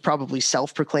think it was probably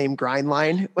self-proclaimed grind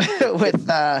line with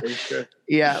I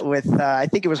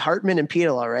think it was Hartman and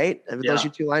Pitola, right? Those are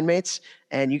your two line mates.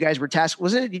 And you guys were tasked.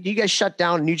 You guys shut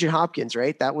down Nugent Hopkins,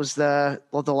 right? That was the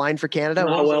line for Canada.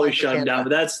 Oh, well, we shut him down, but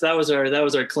that was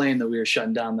our claim, that we were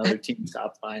shutting down the other team's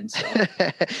top line. So.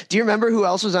 Do you remember who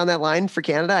else was on that line for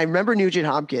Canada? I remember Nugent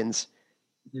Hopkins.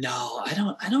 No, I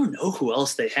don't know who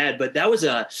else they had, but that was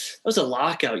a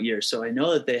lockout year. So I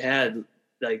know that they had,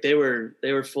 like, they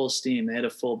were full steam. They had a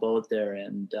full boat there,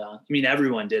 and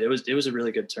everyone did. It was a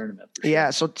really good tournament. For sure. Yeah.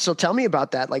 So tell me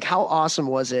about that. Like, how awesome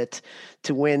was it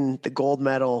to win the gold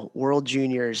medal World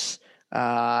Juniors?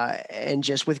 And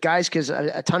just with guys, because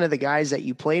a ton of the guys that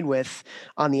you played with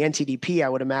on the NTDP, I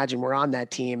would imagine, were on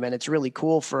that team. And it's really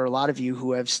cool for a lot of you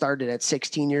who have started at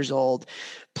 16 years old,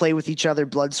 play with each other,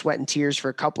 blood, sweat, and tears for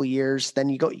a couple of years. Then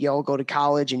you all go to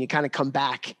college and you kind of come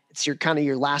back. It's your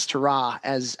last hurrah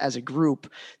as a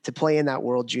group to play in that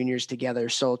World Juniors together.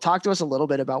 So talk to us a little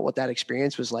bit about what that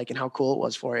experience was like and how cool it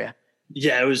was for you.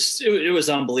 Yeah, it was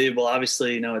unbelievable.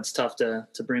 Obviously, it's tough to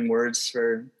bring words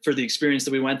for the experience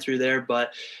that we went through there,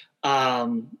 but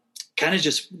kind of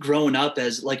just growing up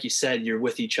as, like you said, you're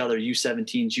with each other,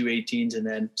 U17s, U18s, and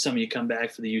then some of you come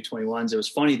back for the U21s. It was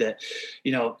funny that,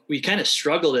 we kind of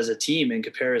struggled as a team in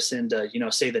comparison to,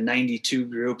 say the 92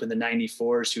 group and the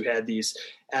 94s who had these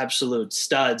absolute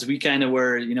studs. We kind of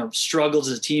were, struggled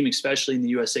as a team, especially in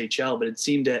the USHL, but it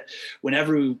seemed that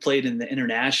whenever we played in the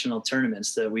international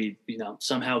tournaments that we,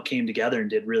 somehow came together and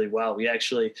did really well. We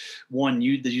actually won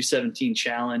the U17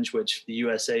 challenge, which the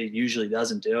USA usually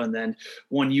doesn't do, and then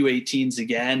won U18s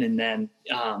again. And then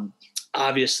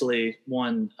obviously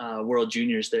won World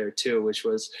Juniors there too, which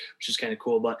was kind of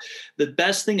cool. But the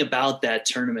best thing about that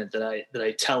tournament that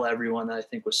I tell everyone that I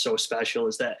think was so special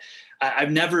is that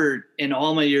I've never, in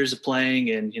all my years of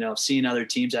playing and, seeing other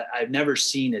teams, I've never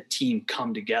seen a team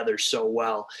come together so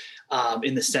well,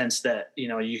 in the sense that,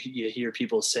 you hear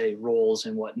people say roles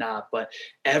and whatnot, but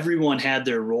everyone had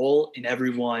their role and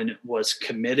everyone was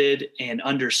committed and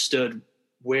understood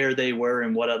where they were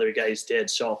and what other guys did.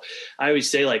 So I always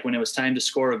say, like, when it was time to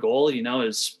score a goal,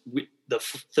 the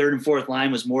third and fourth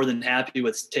line was more than happy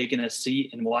with taking a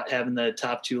seat and having the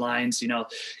top two lines,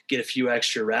 get a few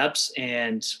extra reps,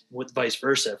 and with vice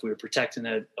versa. If we were protecting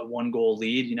a 1-goal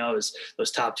lead,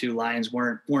 those top two lines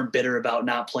weren't bitter about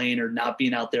not playing or not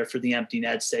being out there for the empty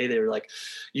net stay. They were like,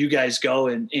 you guys go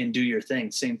and do your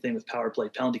thing. Same thing with power play,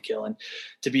 penalty kill. And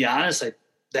to be honest,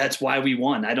 that's why we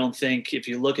won. I don't think, if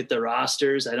you look at the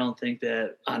rosters, I don't think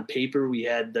that on paper we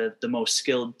had the most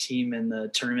skilled team in the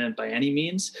tournament by any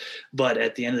means. But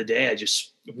at the end of the day,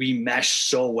 we meshed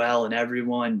so well, and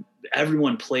everyone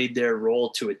played their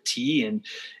role to a T,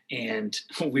 and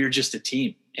we were just a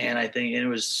team. And I think it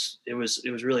was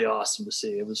really awesome to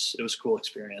see. It was a cool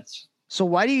experience. So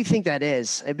why do you think that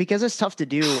is? Because it's tough to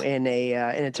do in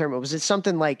a tournament. Was it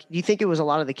something like, do you think it was a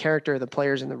lot of the character of the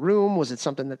players in the room? Was it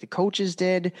something that the coaches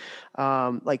did?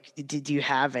 Did you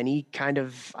have any kind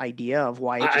of idea of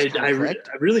why it just I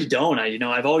really don't.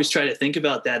 I've always tried to think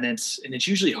about that, and it's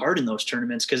usually hard in those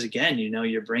tournaments because, again,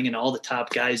 you're bringing all the top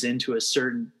guys into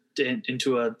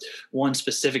one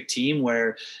specific team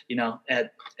where,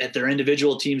 at their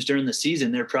individual teams during the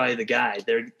season, they're probably the guy.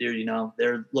 They're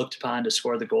looked upon to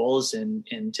score the goals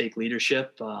and take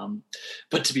leadership.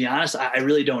 But to be honest, I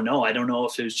really don't know. I don't know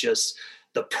if it was just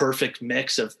the perfect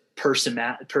mix of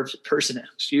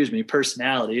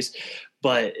personalities,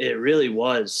 but it really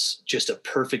was just a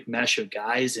perfect mesh of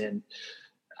guys. And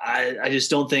I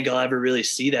just don't think I'll ever really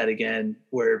see that again,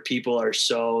 where people are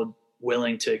so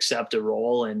willing to accept a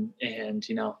role and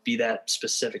be that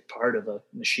specific part of a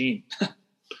machine.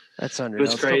 That's unreal. It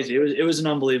was crazy. It was an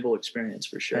unbelievable experience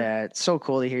for sure. Yeah, it's so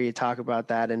cool to hear you talk about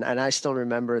that. And I still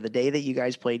remember the day that you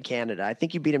guys played Canada. I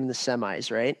think you beat them in the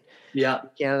semis, right? Yeah.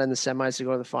 Canada in the semis to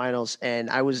go to the finals. And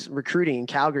I was recruiting in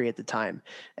Calgary at the time,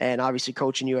 and obviously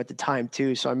coaching you at the time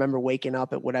too. So I remember waking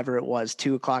up at whatever it was,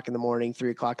 2:00 in the morning,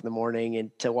 3:00 in the morning,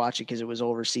 and to watch it because it was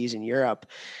overseas in Europe.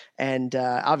 And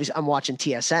obviously I'm watching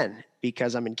TSN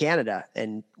because I'm in Canada,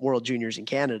 and World Juniors in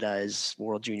Canada is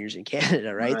World Juniors in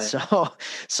Canada, right?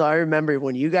 So I remember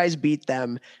when you guys beat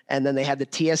them, and then they had the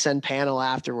TSN panel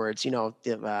afterwards,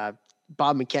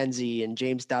 Bob McKenzie and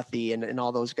James Duthie and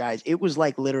all those guys. It was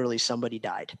like literally somebody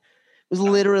died. It was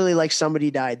literally like somebody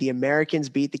died. The Americans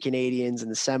beat the Canadians in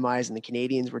the semis, and the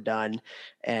Canadians were done,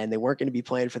 and they weren't going to be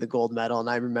playing for the gold medal. And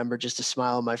I remember just a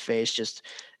smile on my face, just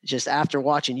after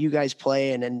watching you guys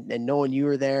play and knowing you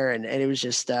were there. And it was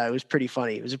just, it was pretty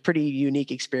funny. It was a pretty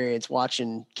unique experience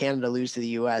watching Canada lose to the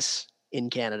US in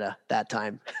Canada that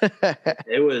time.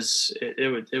 It was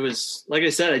like I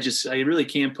said, I really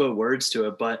can't put words to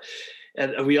it, but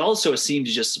we also seemed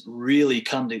to just really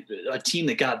come to a team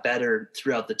that got better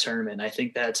throughout the tournament. I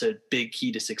think that's a big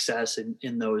key to success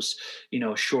in those,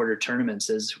 shorter tournaments,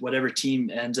 is whatever team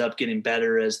ends up getting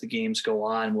better as the games go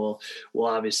on will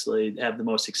obviously have the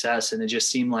most success. And it just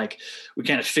seemed like we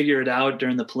kind of figured it out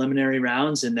during the preliminary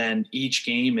rounds, and then each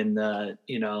game in the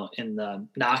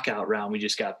knockout round, we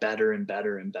just got better and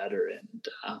better and better. And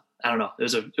I don't know,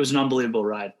 it was an unbelievable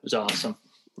ride. It was awesome.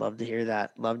 Love to hear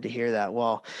that.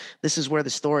 Well, this is where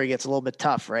the story gets a little bit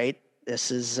tough, right?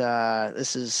 This is,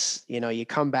 you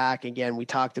come back again. We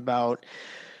talked about,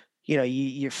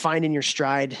 you're finding your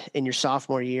stride in your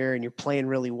sophomore year, and you're playing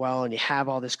really well, and you have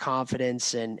all this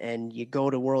confidence, and you go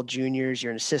to World Juniors,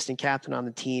 you're an assistant captain on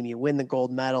the team, you win the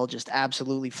gold medal, just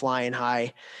absolutely flying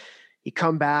high. You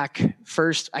come back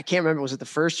first. I can't remember, was it the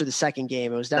first or the second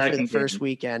game? It was definitely the first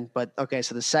weekend, but okay.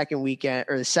 So the second weekend,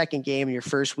 or the second game, your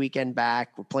first weekend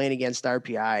back, we're playing against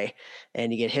RPI,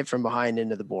 and you get hit from behind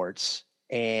into the boards.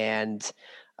 And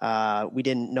we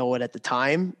didn't know it at the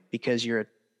time because you're a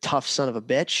tough son of a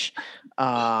bitch,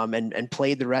 and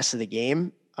played the rest of the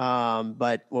game.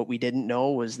 But what we didn't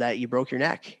know was that you broke your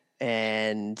neck.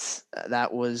 And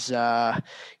that was,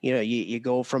 you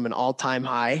go from an all-time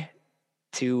high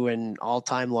to an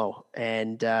all-time low.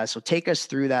 And so take us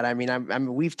through that. I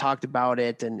mean, we've talked about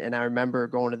it, and I remember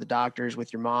going to the doctors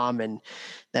with your mom and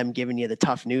them giving you the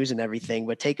tough news and everything,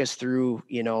 but take us through,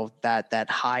 that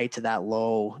high to that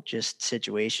low just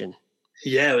situation.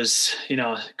 Yeah, it was,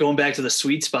 going back to the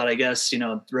sweet spot, I guess,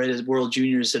 right as World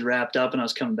Juniors had wrapped up and I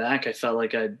was coming back, I felt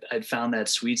like I'd found that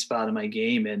sweet spot in my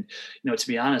game. And, to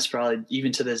be honest, probably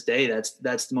even to this day,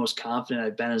 that's the most confident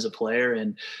I've been as a player.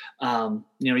 And,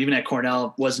 even at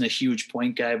Cornell, wasn't a huge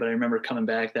point guy, but I remember coming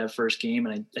back that first game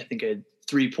and I think I had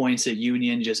 3 points at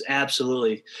Union, just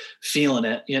absolutely feeling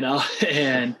it,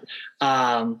 and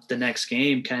the next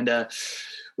game kind of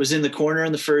was in the corner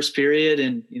in the first period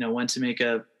and, went to make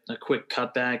a quick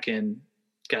cutback and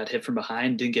got hit from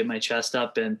behind, didn't get my chest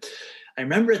up. And I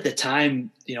remember at the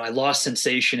time, I lost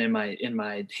sensation in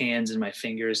my hands and my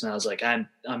fingers. And I was like, I'm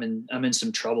in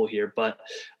some trouble here. But,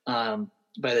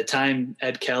 by the time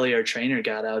Ed Kelly, our trainer,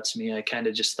 got out to me, I kind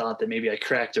of just thought that maybe I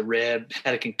cracked a rib,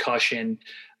 had a concussion.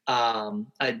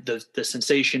 The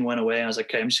sensation went away. I was like,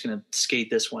 okay, I'm just going to skate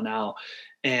this one out.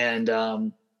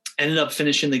 And, ended up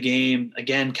finishing the game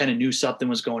again, kind of knew something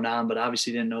was going on, but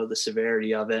obviously didn't know the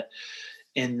severity of it.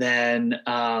 And then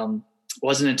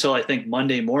wasn't until I think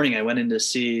Monday morning, I went in to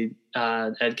see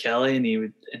Ed Kelly and he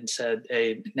said,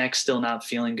 hey, neck's still not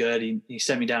feeling good. He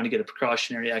sent me down to get a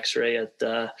precautionary x-ray at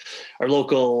our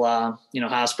local,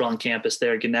 hospital on campus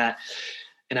there, Gannett.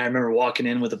 And I remember walking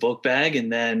in with a book bag and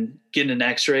then getting an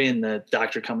x-ray and the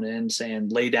doctor coming in saying,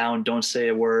 lay down, don't say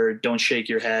a word, don't shake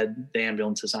your head. The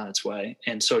ambulance is on its way.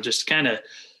 And so just kind of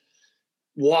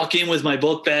walk in with my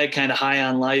book bag, kind of high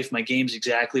on life. My game's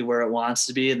exactly where it wants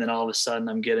to be. And then all of a sudden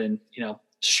I'm getting,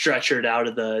 stretchered out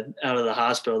of the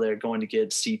hospital there going to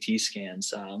get CT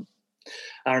scans. I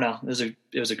don't know.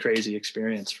 It was a crazy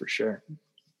experience for sure.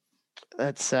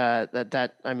 That's I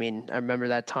remember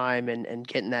that time and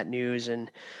getting that news and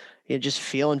just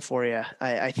feeling for you.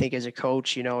 I think as a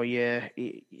coach, you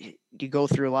go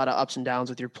through a lot of ups and downs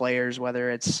with your players,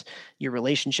 whether it's your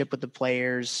relationship with the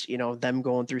players, them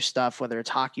going through stuff, whether it's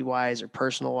hockey wise or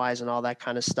personal wise and all that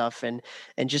kind of stuff. And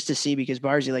just to see, because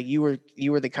Barzy, like you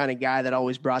were the kind of guy that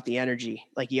always brought the energy.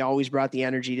 Like you always brought the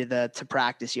energy to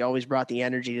practice. You always brought the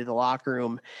energy to the locker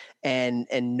room and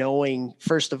knowing,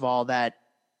 first of all, that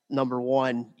number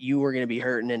one, you were going to be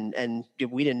hurting and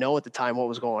we didn't know at the time what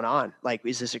was going on. Like,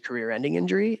 is this a career ending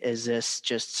injury? Is this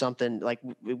just something like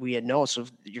we had no? So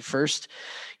your first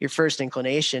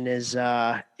inclination is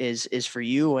for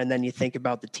you. And then you think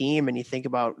about the team and you think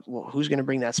about, well, who's going to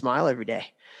bring that smile every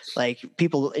day? Like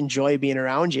people enjoy being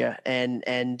around you. And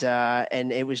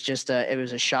it was just it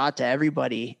was a shot to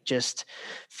everybody, just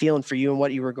feeling for you and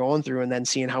what you were going through. And then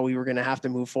seeing how we were going to have to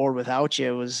move forward without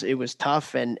you. It was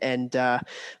tough.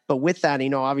 But with that,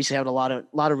 obviously had a lot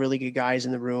of really good guys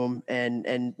in the room.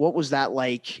 And what was that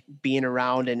like being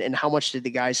around and how much did the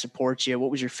guys support you?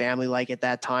 What was your family like at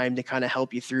that time to kind of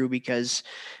help you through? Because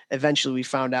eventually we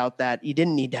found out that you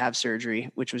didn't need to have surgery,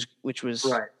 which was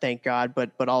right. Thank God,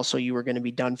 but also you were going to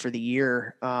be done for the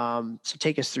year. So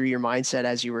take us through your mindset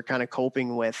as you were kind of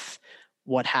coping with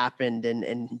what happened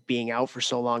and being out for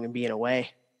so long and being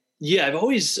away. Yeah, I've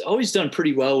always done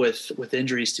pretty well with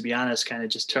injuries, to be honest, kind of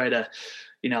just try to,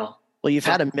 well, you've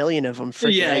had a million of them.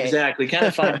 Yeah, exactly. Kind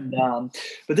of find,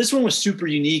 but this one was super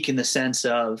unique in the sense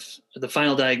of the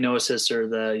final diagnosis or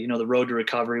the road to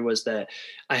recovery was that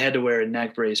I had to wear a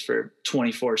neck brace for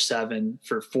 24/7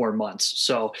 for 4 months.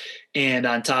 So, and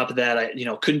on top of that, I,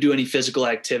 couldn't do any physical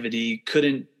activity,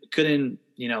 couldn't,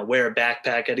 wear a backpack.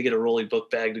 I had to get a rolly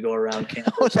book bag to go around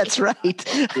campus. Oh, that's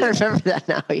right. Yeah. I remember that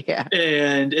now. Yeah.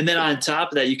 And then on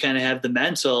top of that, you kind of have the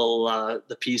mental,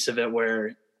 the piece of it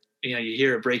where, you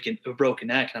hear a broken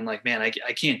neck and I'm like, man, I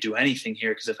can't do anything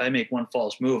here. Cause if I make one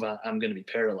false move, I'm going to be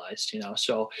paralyzed,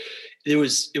 So it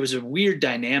was a weird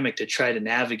dynamic to try to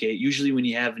navigate. Usually when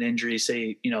you have an injury,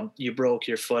 say, you broke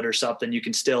your foot or something, you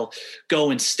can still go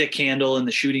and stick handle in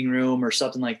the shooting room or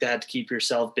something like that to keep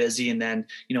yourself busy. And then,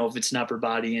 if it's an upper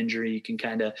body injury, you can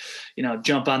kind of,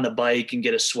 jump on the bike and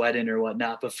get a sweat in or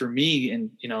whatnot. But for me, and,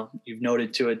 you've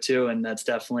noted to it too, and that's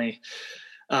definitely,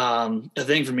 the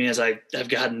thing for me is I've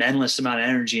got an endless amount of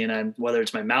energy and whether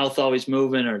it's my mouth always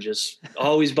moving or just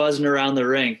always buzzing around the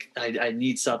rink, I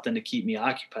need something to keep me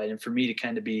occupied. And for me to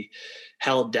kind of be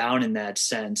held down in that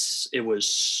sense, it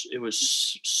was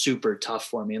super tough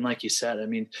for me. And like you said,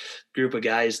 group of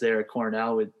guys there at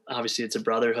Cornell obviously it's a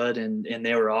brotherhood and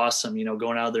they were awesome,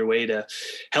 going out of their way to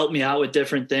help me out with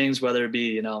different things, whether it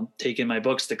be, taking my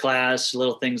books to class,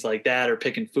 little things like that, or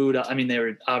picking food up. They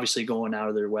were obviously going out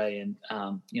of their way and,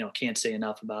 can't say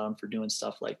enough about them for doing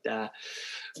stuff like that.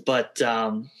 But,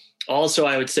 also,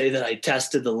 I would say that I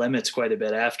tested the limits quite a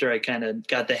bit after I kind of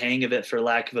got the hang of it, for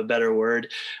lack of a better word.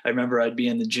 I remember I'd be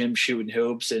in the gym shooting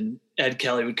hoops and Ed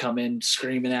Kelly would come in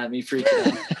screaming at me, freaking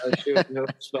out. I was shooting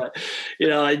hoops. But,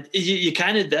 you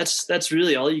kind of, that's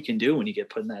really all you can do when you get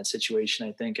put in that situation,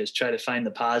 I think, is try to find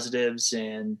the positives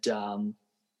and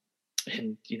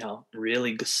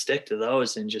really stick to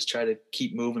those and just try to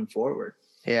keep moving forward.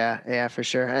 Yeah, for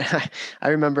sure. I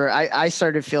remember I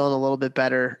started feeling a little bit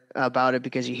better about it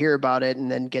because you hear about it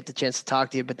and then get the chance to talk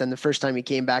to you. But then the first time you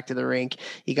came back to the rink,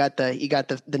 you got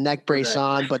the neck brace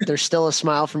on, but there's still a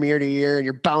smile from ear to ear and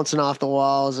you're bouncing off the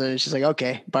walls. And it's just like,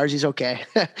 okay, Barzy's okay.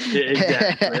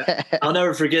 Exactly. I'll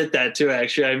never forget that too.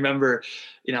 Actually, I remember,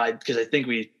 because I think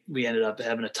we ended up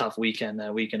having a tough weekend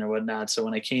that weekend or whatnot. So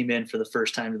when I came in for the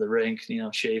first time to the rink,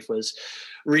 Shafe was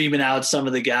reaming out some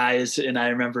of the guys, and I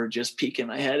remember just peeking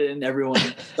my head in. Everyone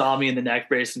saw me in the neck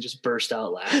brace and just burst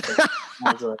out laughing.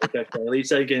 I was like, okay, at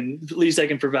least I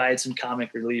can provide some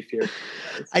comic relief here.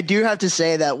 I do have to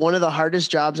say that one of the hardest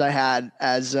jobs I had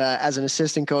as an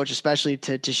assistant coach, especially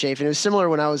to Shafe, and it was similar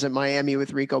when I was at Miami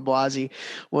with Rico Blasi,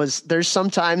 was there's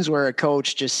some times where a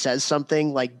coach just says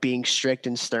something like being strict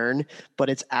and stern, but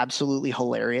it's absolutely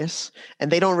hilarious.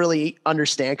 And they don't really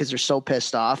understand because they're so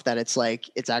pissed off that it's like,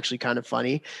 it's actually kind of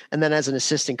funny. And then as an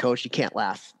assistant coach, you can't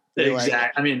laugh. Exactly.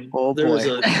 Like, I mean, oh boy.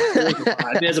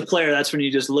 As a player, that's when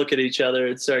you just look at each other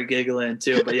and start giggling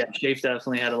too. But yeah, Shafe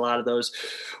definitely had a lot of those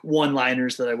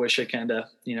one-liners that I wish I kind of,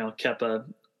 kept a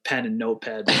pen and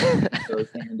notepad.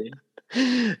 Handy.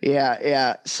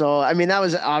 Yeah. So, I mean, that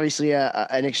was obviously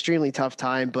an extremely tough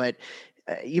time, but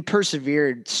you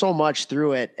persevered so much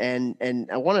through it. And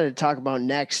I wanted to talk about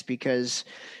next because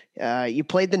you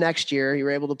played the next year, you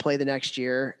were able to play the next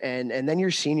year. And then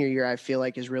your senior year, I feel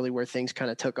like is really where things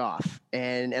kind of took off.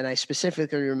 And I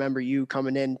specifically remember you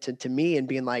coming in to me and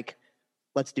being like,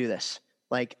 let's do this.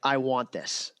 Like, I want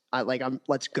this.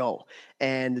 Let's go.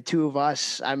 And the two of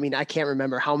us, I mean, I can't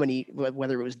remember how many,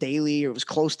 whether it was daily or it was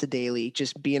close to daily,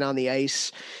 just being on the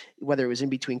ice, whether it was in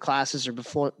between classes or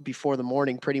before the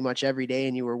morning, pretty much every day.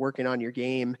 And you were working on your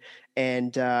game.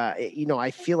 And,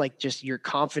 I feel like just your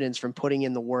confidence from putting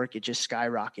in the work, it just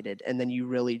skyrocketed. And then you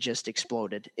really just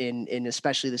exploded in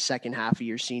especially the second half of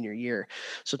your senior year.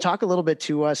 So talk a little bit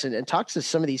to us and talk to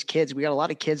some of these kids. We got a lot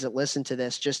of kids that listen to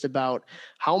this just about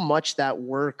how much that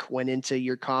work went into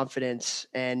your confidence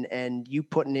and you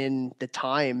putting in the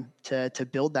time to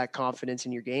build that confidence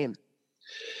in your game.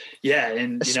 Yeah.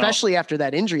 And especially after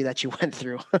that injury that you went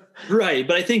through. Right.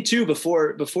 But I think too,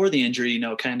 before the injury,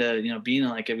 kind of, being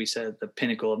like we said, at the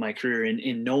pinnacle of my career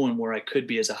and knowing where I could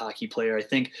be as a hockey player, I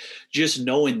think just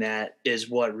knowing that is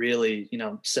what really,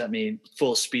 set me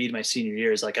full speed my senior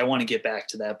year. Is like, I want to get back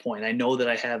to that point. I know that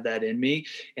I have that in me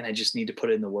and I just need to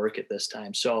put in the work at this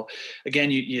time. So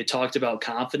again, you talked about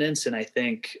confidence. And I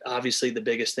think obviously the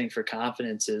biggest thing for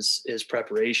confidence is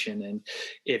preparation. And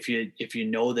if you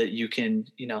know that you can,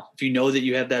 if you know that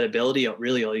you have that ability,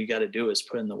 really all you got to do is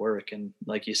put in the work. And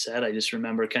like you said, I just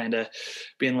remember kind of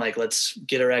being like, let's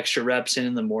get our extra reps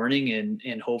in the morning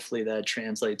and hopefully that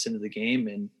translates into the game.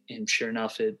 And sure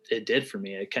enough, it did for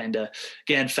me. I kind of,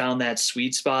 again, found that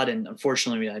sweet spot. And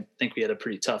unfortunately, I think we had a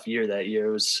pretty tough year that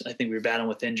year. I think we were battling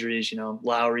with injuries,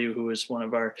 Lowry, who was one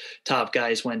of our top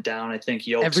guys, went down. I think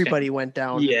everybody went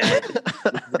down. Yeah,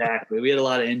 exactly. We had a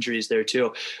lot of injuries there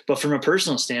too. But from a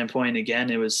personal standpoint,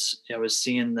 again, I was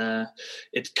seeing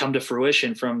it come to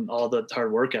fruition from all the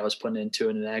hard work I was putting into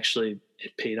it. And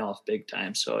it paid off big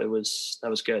time. So that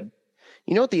was good.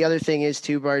 You know what the other thing is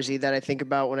too, Barzy, that I think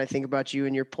about when I think about you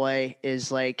and your play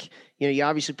is like, you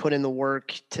obviously put in the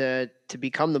work to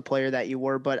become the player that you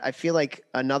were, but I feel like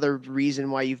another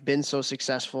reason why you've been so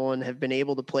successful and have been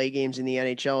able to play games in the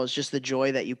NHL is just the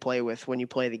joy that you play with when you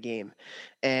play the game.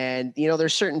 And,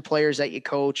 there's certain players that you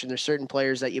coach and there's certain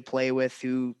players that you play with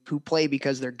who play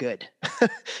because they're good.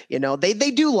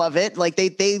 They do love it. Like they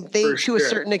to a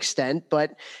certain extent,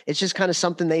 but it's just kind of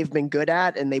something they've been good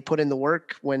at and they put in the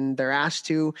work when they're asked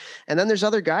to. And then there's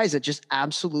other guys that just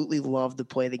absolutely love to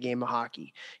play the game of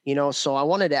hockey, So I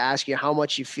wanted to ask you how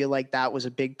much you feel like that was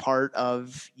a big part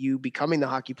of you becoming the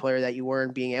hockey player that you were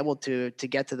and being able to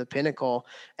get to the pinnacle.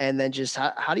 And then just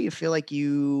how do you feel like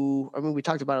we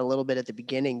talked about it a little bit at the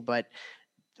beginning, but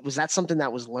was that something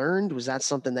that was learned? Was that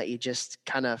something that you just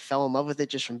kind of fell in love with it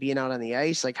just from being out on the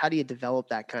ice? Like, how do you develop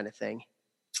that kind of thing?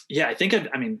 Yeah, I think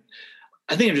I've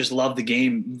just loved the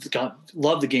game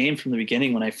from the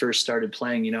beginning when I first started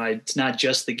playing. It's not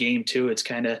just the game too. It's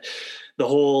kind of the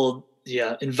whole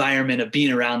environment of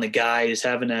being around the guys,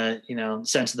 having a,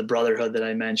 sense of the brotherhood that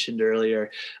I mentioned earlier.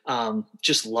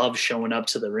 Just love showing up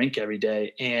to the rink every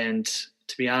day. And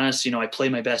to be honest, I play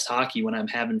my best hockey when I'm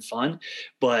having fun,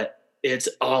 but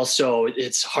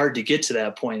it's hard to get to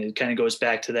that point. It kind of goes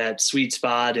back to that sweet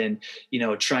spot and,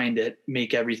 trying to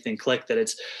make everything click, that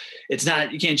it's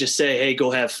not, you can't just say, hey,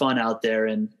 go have fun out there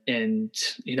and then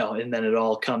it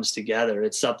all comes together.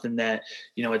 It's something that,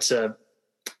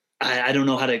 I don't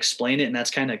know how to explain it. And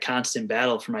that's kind of a constant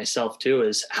battle for myself too,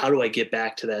 is how do I get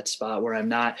back to that spot where I'm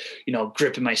not,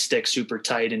 gripping my stick super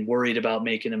tight and worried about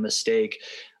making a mistake.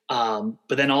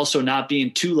 But then also not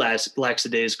being too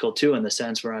lackadaisical too, in the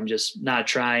sense where I'm just not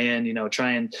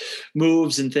trying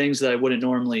moves and things that I wouldn't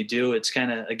normally do. It's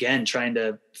kind of, again, trying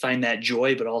to find that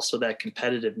joy, but also that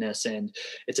competitiveness. And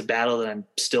it's a battle that I'm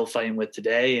still fighting with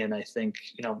today. And I think,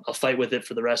 I'll fight with it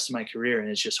for the rest of my career. And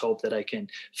it's just hope that I can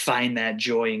find that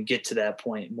joy and get to that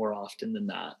point more often than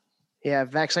not. Yeah,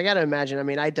 Vex, I got to imagine. I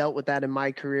mean, I dealt with that in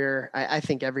my career. I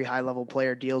think every high level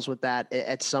player deals with that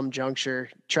at some juncture,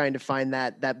 trying to find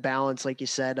that balance, like you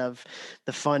said, of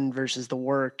the fun versus the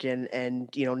work and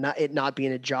not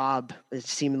being a job. It's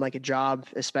seeming like a job,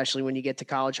 especially when you get to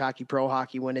college hockey, pro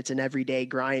hockey, when it's an everyday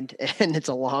grind and it's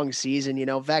a long season.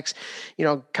 Vex,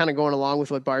 kind of going along with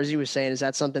what Barzy was saying, is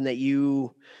that something that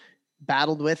you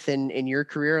battled with in your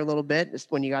career a little bit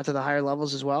when you got to the higher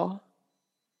levels as well?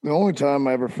 The only time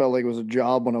I ever felt like it was a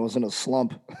job when I was in a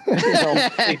slump.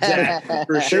 Exactly.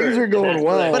 For sure. Things are going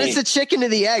well. But it's the chicken or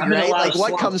the egg, right? Like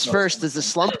what comes first? Does the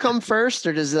slump come first,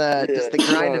 or does the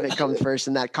grind of it come first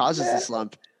and that causes the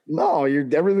slump? No,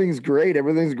 everything's great.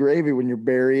 Everything's gravy when you're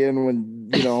burying,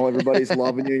 when everybody's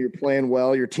loving you, you're playing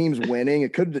well, your team's winning.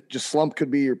 It could just slump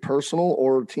could be your personal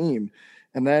or team.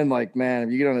 And then if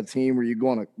you get on a team where you go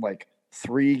on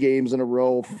 3 games in a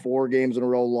row, 4 games in a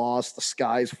row lost, the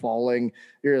sky's falling,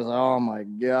 you're just like, oh my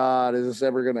God, is this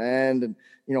ever going to end? And,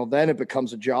 then it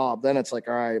becomes a job. Then it's like,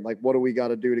 all right, what do we got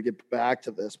to do to get back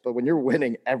to this? But when you're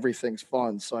winning, everything's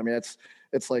fun. So, I mean,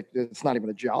 it's like, it's not even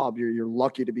a job. You're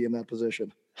lucky to be in that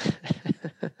position.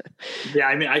 Yeah,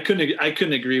 I mean, I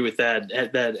couldn't agree with that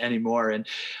anymore. And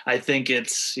I think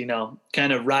it's,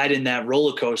 kind of riding that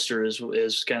roller coaster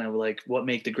is kind of like what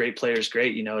make the great players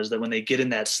great, is that when they get in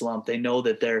that slump, they know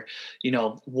that they're,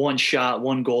 one shot,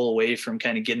 one goal away from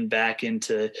kind of getting back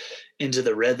into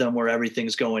the rhythm where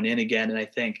everything's going in again. And I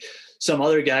think some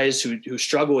other guys who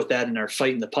struggle with that and are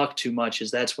fighting the puck too much,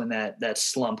 that's when that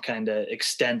slump kind of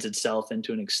extends itself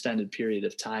into an extended period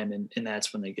of time. And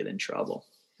that's when they get in trouble.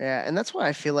 Yeah. And that's why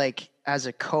I feel like as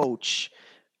a coach,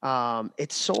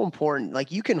 it's so important.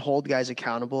 Like you can hold guys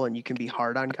accountable and you can be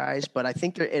hard on guys, but I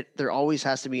think there always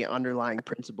has to be an underlying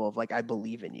principle of I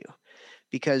believe in you,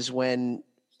 because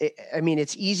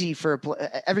it's easy for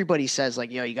everybody says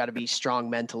you got to be strong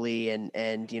mentally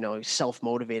and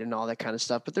self-motivated and all that kind of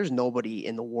stuff. But there's nobody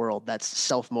in the world that's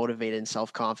self-motivated and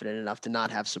self-confident enough to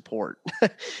not have support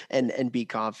and be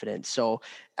confident. So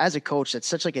as a coach, that's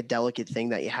such a delicate thing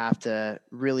that you have to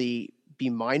really be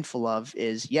mindful of.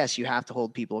 Is yes, you have to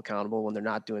hold people accountable when they're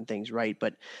not doing things right,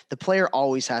 but the player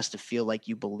always has to feel like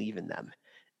you believe in them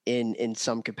in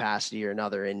some capacity or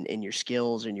another, in your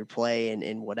skills and your play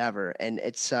and whatever. And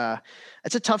it's a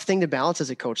tough thing to balance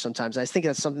as a coach sometimes. I think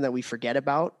that's something that we forget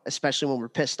about, especially when we're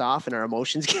pissed off and our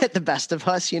emotions get the best of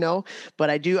us,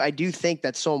 but I do think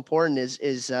that's so important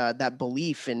is that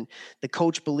belief, and the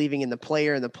coach believing in the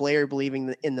player and the player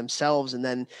believing in themselves. And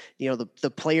then,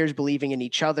 the players believing in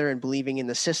each other and believing in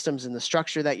the systems and the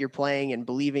structure that you're playing and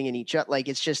believing in each other.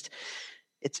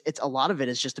 It's a lot of it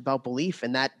is just about belief,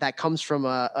 and that comes from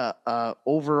a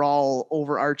overall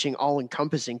overarching, all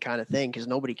encompassing kind of thing, because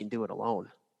nobody can do it alone.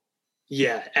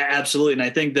 Yeah, absolutely. And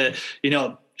I think that,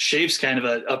 Shafe's kind of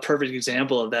a perfect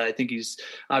example of that. I think he's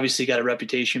obviously got a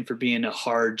reputation for being a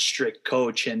hard, strict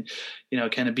coach, and,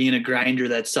 kind of being a grinder.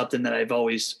 That's something that I've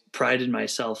always prided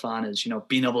myself on, is,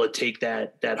 being able to take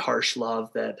that harsh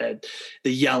love, that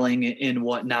the yelling and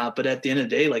whatnot. But at the end of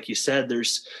the day, like you said,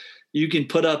 you can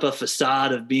put up a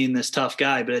facade of being this tough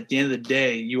guy, but at the end of the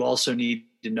day, you also need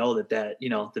to know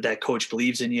that coach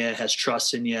believes in you, has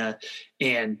trust in you,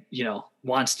 and,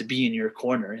 wants to be in your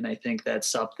corner. And I think that's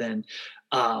something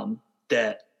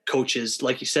that coaches,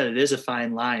 like you said, it is a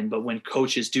fine line, but when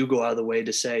coaches do go out of the way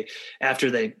to say,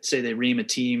 after they say they ream a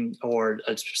team or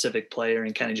a specific player,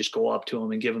 and kind of just go up to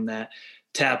them and give them that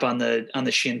tap on the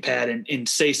shin pad and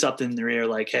say something in their ear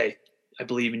like, hey, I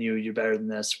believe in you, you're better than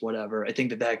this, whatever. I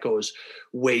think that goes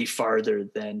way farther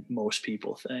than most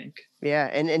people think. Yeah.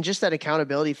 And just that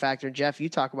accountability factor, Jeff, you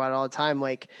talk about it all the time.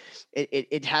 Like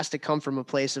it has to come from a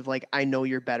place of I know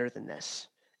you're better than this.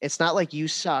 It's not like you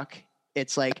suck.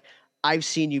 It's like, I've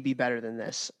seen you be better than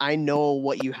this. I know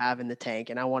what you have in the tank,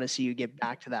 and I want to see you get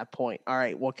back to that point. All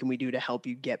right, what can we do to help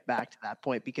you get back to that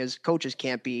point? Because coaches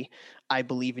can't be I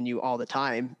believe in you all the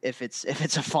time. If it's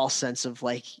a false sense of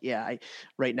like,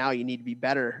 right now you need to be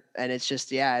better. And it's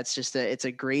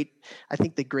a great, I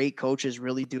think the great coaches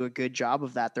really do a good job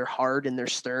of that. They're hard and they're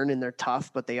stern and they're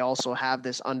tough, but they also have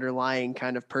this underlying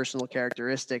kind of personal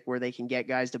characteristic where they can get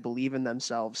guys to believe in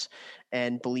themselves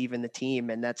and believe in the team.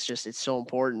 And it's so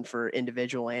important for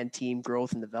individual and team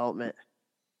growth and development.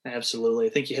 Absolutely. I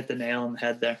think you hit the nail on the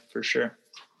head there for sure.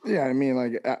 Yeah, I mean,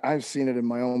 like I've seen it in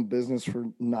my own business for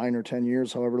 9 or 10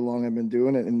 years, however long I've been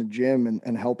doing it in the gym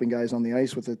and helping guys on the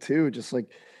ice with it too. Just like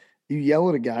you yell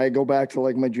at a guy, go back to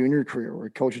like my junior career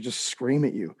where coach would just scream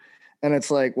at you. And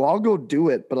it's like, well, I'll go do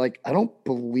it, but like I don't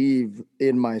believe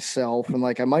in myself. And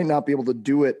like I might not be able to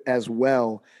do it as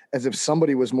well as if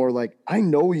somebody was more like, I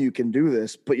know you can do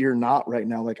this, but you're not right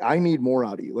now. Like I need more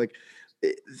out of you. Like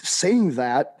saying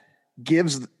that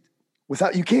gives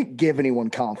you can't give anyone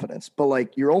confidence, but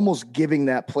like you're almost giving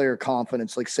that player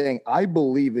confidence, like saying, I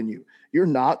believe in you. You're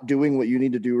not doing what you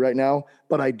need to do right now,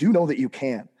 but I do know that you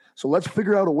can. So let's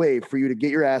figure out a way for you to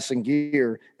get your ass in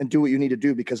gear and do what you need to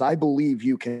do because I believe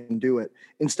you can do it.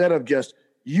 Instead of just,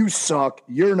 you suck,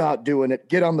 you're not doing it,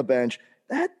 get on the bench.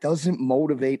 That doesn't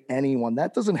motivate anyone.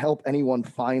 That doesn't help anyone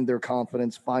find their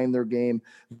confidence, find their game,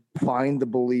 find the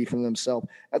belief in themselves.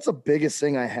 That's the biggest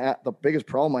thing the biggest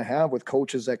problem I have with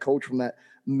coaches that coach from that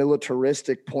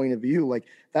militaristic point of view. Like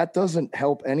that doesn't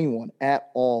help anyone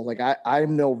at all. Like I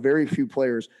know very few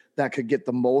players that could get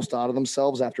the most out of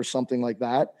themselves after something like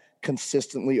that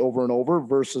consistently over and over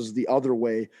versus the other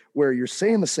way where you're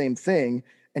saying the same thing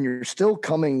and you're still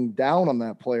coming down on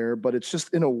that player, but it's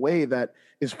just in a way that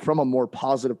is from a more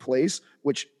positive place,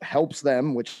 which helps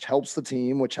them, which helps the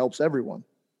team, which helps everyone.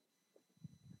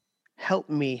 Help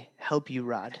me help you,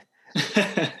 Rod.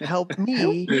 Help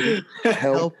me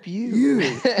help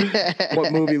you.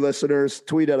 What movie listeners?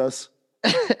 Tweet at us.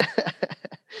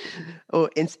 Oh,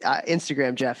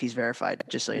 Instagram, Jeff. He's verified.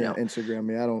 Just so you know.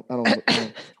 Instagram. Yeah, I don't look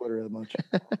at Twitter that much.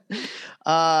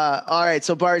 All right.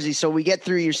 So Barzy, so we get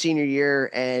through your senior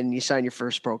year and you sign your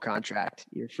first pro contract.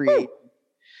 You're free.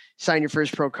 Sign your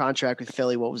first pro contract with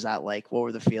Philly. What was that like? What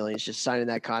were the feelings just signing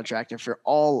that contract after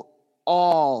all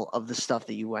of the stuff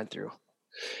that you went through?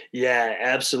 Yeah,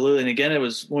 absolutely. And again, it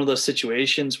was one of those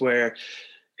situations where,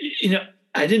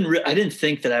 I didn't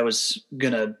think that I was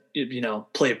gonna,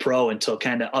 play pro until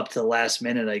kind of up to the last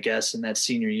minute, I guess, in that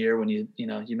senior year when you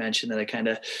mentioned that I kind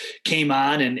of came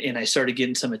on and I started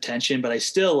getting some attention, but I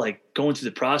still like going through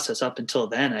the process up until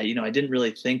then. I didn't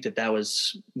really think that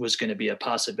was going to be a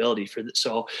possibility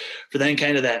so for then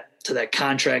kind of that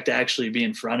contract to actually be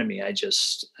in front of me,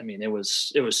 it was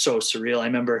so surreal. I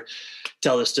remember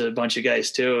tell this to a bunch of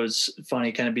guys too. It was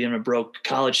funny kind of being a broke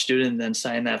college student and then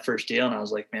signing that first deal. And I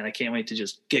was like, man, I can't wait to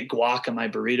just get guac on my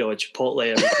burrito at Chipotle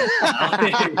every time.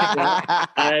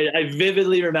 I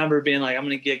vividly remember being like, I'm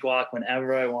going to get guac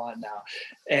whenever I want now.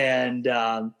 And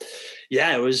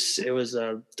it was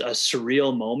a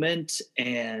surreal moment.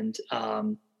 And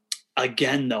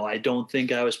again, though, I don't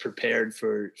think I was prepared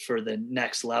for the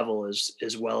next level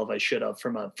as well as I should have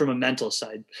from a mental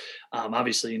side.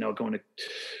 Obviously, going to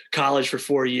college for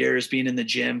 4 years, being in the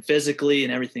gym physically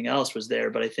and everything else was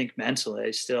there, but I think mentally,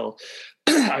 I still,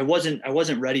 I wasn't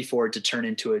ready for it to turn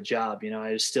into a job.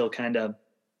 I was still kind of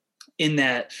in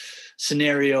that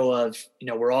scenario of,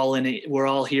 we're all in it. We're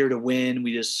all here to win.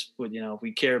 We just,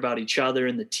 we care about each other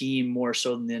and the team more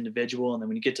so than the individual. And then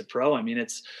when you get to pro,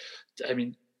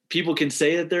 people can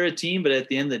say that they're a team, but at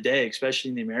the end of the day, especially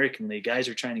in the American League, guys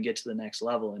are trying to get to the next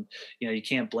level, and you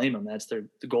can't blame them. That's the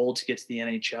goal to get to the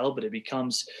NHL. But it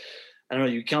becomes,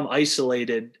 you become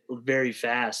isolated very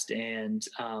fast, and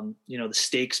the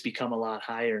stakes become a lot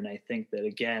higher. And I think that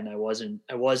again, I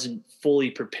wasn't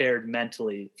fully prepared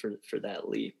mentally for that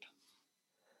leap.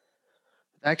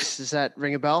 X, does that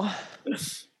ring a bell?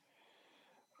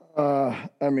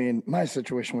 My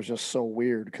situation was just so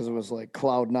weird because it was like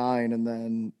cloud nine and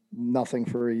then nothing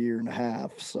for a year and a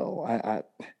half. So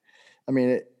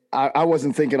I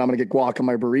wasn't thinking I'm going to get guac on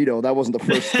my burrito. That wasn't the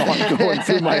first thought going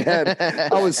through my head.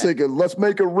 I was thinking, let's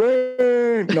make it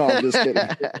rain. No, I'm just kidding.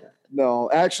 No,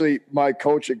 actually, my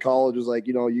coach at college was like,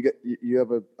 you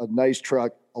have a nice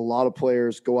truck. A lot of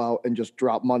players go out and just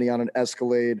drop money on an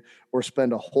Escalade or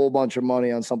spend a whole bunch of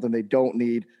money on something they don't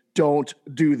need. Don't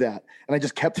do that. And I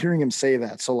just kept hearing him say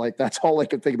that. So like, that's all I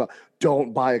could think about.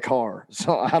 Don't buy a car.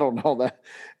 So I don't know that.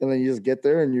 And then you just get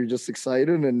there and you're just excited.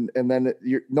 And then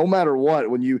you're, no matter what,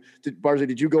 Barzy,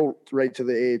 did you go right to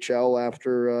the AHL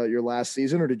after your last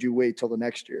season, or did you wait till the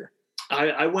next year?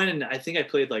 I went and I think I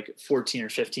played like 14 or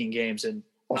 15 games, and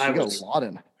I got a lot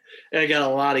in. I got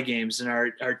a lot of games, and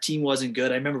our team wasn't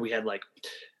good. I remember we had like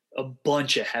a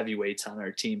bunch of heavyweights on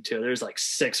our team too. There's like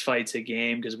 6 fights a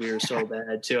game because we were so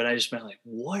bad too. And I just been like,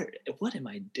 what am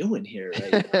I doing here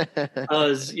right now? I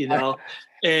was,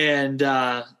 and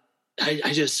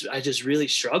I just really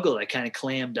struggled. I kind of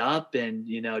clammed up and,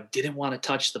 didn't want to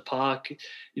touch the puck.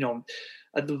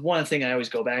 The one thing I always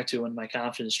go back to when my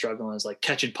confidence is struggling is like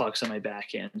catching pucks on my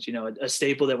backhand, a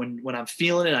staple that when I'm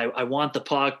feeling it, I want the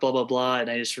puck, blah, blah, blah. And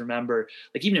I just remember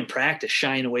like even in practice,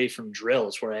 shying away from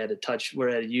drills where I had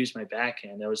to use my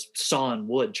backhand. I was sawing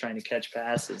wood trying to catch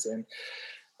passes. And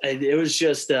it was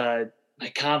just, my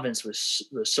confidence was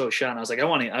so shot. And I was like,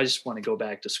 I just want to go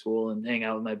back to school and hang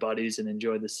out with my buddies and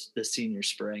enjoy this senior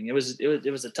spring. It was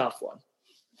a tough one.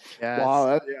 Yeah,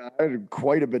 wow. I had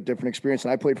quite a bit different experience.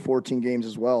 And I played 14 games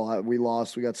as well. We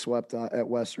lost. We got swept at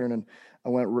Western. And I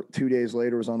went 2 days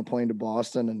later, was on a plane to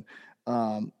Boston.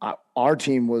 And our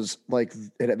team was like,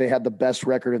 they had the best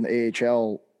record in the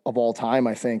AHL of all time,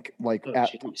 I think, at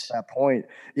that point.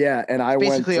 Yeah. And I went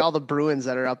basically all the Bruins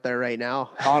that are up there right now.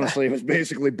 Honestly, it was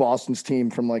basically Boston's team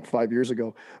from like 5 years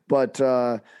ago. But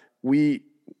we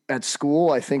at school,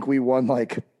 I think we won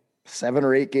like 7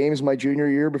 or 8 games my junior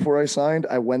year before I signed.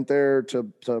 I went there to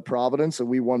Providence and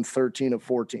we won 13 of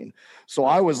 14. So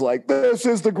I was like, this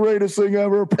is the greatest thing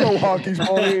ever. Pro hockey's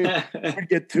funny. We'd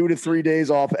get 2 to 3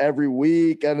 days off every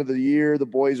week. End of the year, the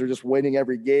boys are just winning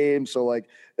every game. So like,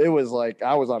 it was like,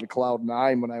 I was on cloud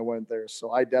 9 when I went there.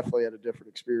 So I definitely had a different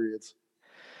experience.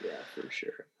 Yeah, for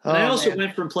sure. And I also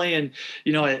went from playing,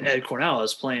 at Cornell, I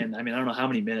was playing, I don't know how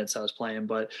many minutes I was playing,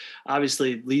 but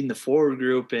obviously leading the forward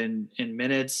group in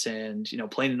minutes and,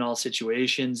 playing in all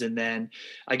situations. And then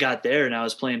I got there and I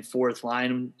was playing fourth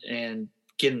line and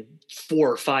getting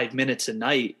 4 or 5 minutes a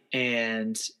night.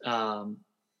 And,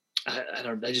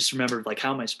 I just remembered like,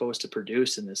 how am I supposed to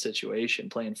produce in this situation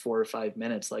playing 4 or 5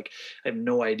 minutes? Like I have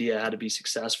no idea how to be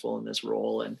successful in this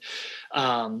role. And,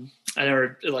 I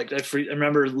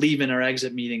remember leaving our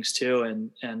exit meetings too. And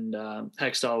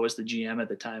Hextall was the GM at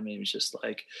the time. And he was just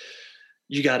like,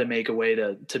 you got to make a way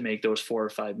to make those 4 or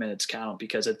 5 minutes count,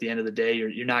 because at the end of the day,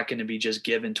 you're not going to be just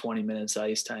given 20 minutes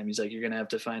ice time. He's like, you're going to have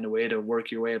to find a way to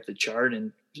work your way up the chart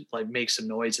and like make some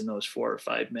noise in those 4 or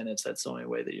 5 minutes. That's the only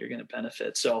way that you're going to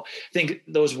benefit. So I think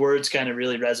those words kind of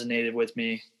really resonated with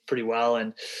me pretty well,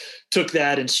 and took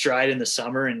that in stride in the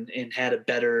summer and had a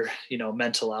better,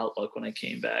 mental outlook when I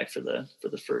came back for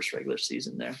the first regular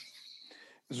season there.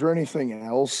 Is there anything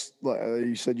else?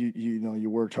 You said you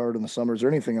worked hard in the summer. Is there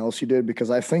anything else you did?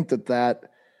 Because I think that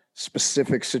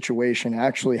specific situation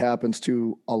actually happens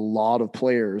to a lot of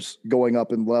players going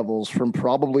up in levels from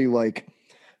probably like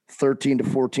 13 to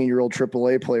 14-year-old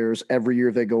AAA players every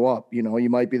year they go up. You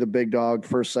might be the big dog,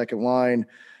 first, second line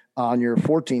on your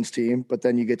 14s team, but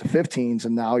then you get to 15s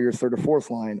and now you're third or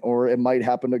fourth line. Or it might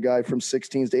happen to a guy from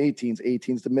 16s to 18s,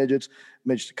 18s to midgets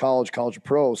to college to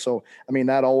pro. So,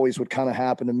 that always would kind of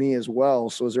happen to me as well.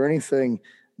 So is there anything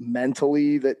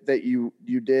mentally that you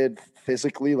did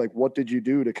physically? Like what did you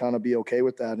do to kind of be okay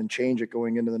with that and change it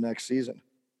going into the next season?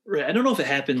 Right. I don't know if it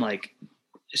happened like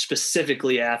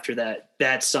specifically after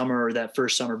that summer or that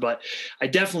first summer, but I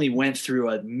definitely went through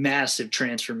a massive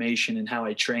transformation in how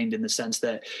I trained, in the sense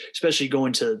that, especially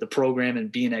going to the program and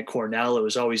being at Cornell, it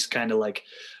was always kind of like,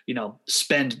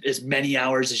 spend as many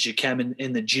hours as you can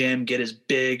in the gym, get as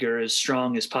big or as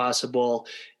strong as possible.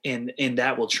 And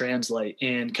that will translate.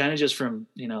 And kind of just from,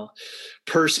 yeah,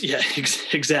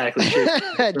 exactly.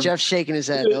 Jeff's shaking his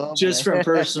head. Just from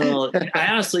personal,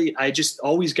 I just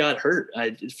always got hurt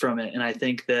from it. And I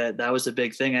think that was a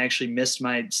big thing. I actually missed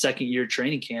my second year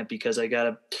training camp because I got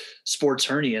a sports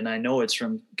hernia, and I know it's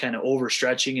from kind of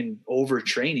overstretching and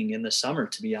overtraining in the summer,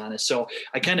 to be honest. So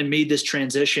I kind of made this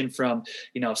transition from,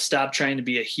 stop trying to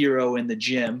be a hero in the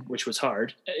gym, which was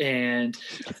hard, and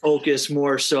focus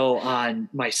more so on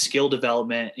my skill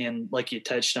development. And like you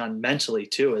touched on, mentally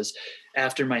too, is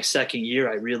after my second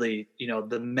year, I really,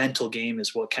 the mental game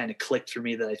is what kind of clicked for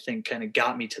me, that I think kind of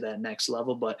got me to that next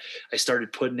level. But I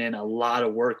started putting in a lot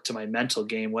of work to my mental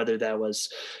game, whether that was,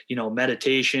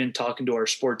 meditation, talking to our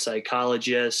sports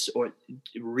psychologist, or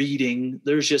reading.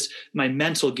 There's just, my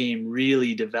mental game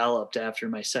really developed after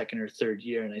my second or third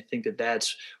year. And I think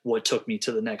that's what took me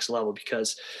to the next level,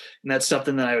 because, and that's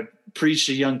something that I would preach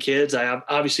to young kids.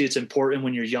 Obviously it's important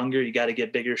when you're younger, you got to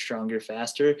get bigger, stronger,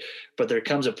 faster, but there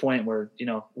comes a point where,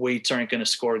 weights aren't going to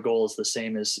score goals the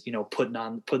same as, putting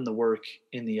the work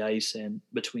in the ice and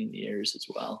between the ears as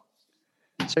well.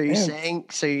 So you're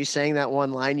saying that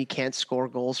one line, you can't score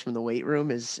goals from the weight room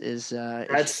is and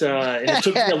it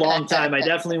took me a long time. I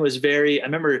definitely was I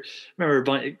remember,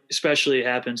 especially it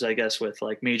happens, I guess, with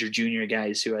like major junior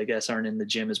guys who I guess aren't in the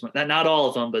gym as much. Not all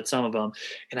of them, but some of them.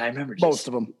 And I remember most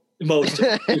of them. Most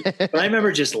of them. But I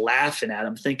remember just laughing at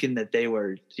them, thinking that they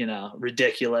were,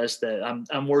 ridiculous, that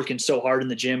I'm working so hard in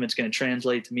the gym, it's going to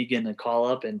translate to me getting a call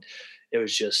up. And it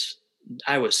was just,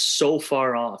 I was so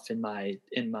far off in my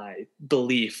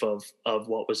belief of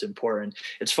what was important.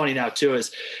 It's funny now too,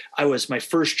 is I was my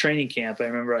first training camp. I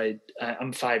remember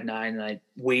I'm 5'9" and I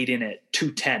weighed in at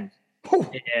 210.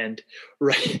 And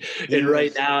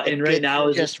right now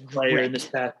as just player in this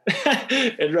path,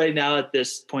 and right now at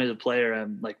this point as a player,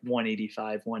 I'm like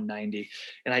 185, 190.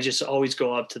 And I just always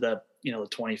go up to the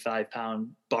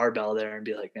 25-pound barbell there and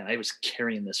be like, man, I was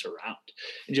carrying this around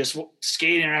and just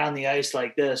skating around the ice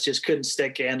like this, just couldn't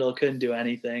stick handle, couldn't do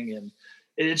anything. And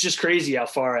it's just crazy how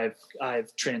far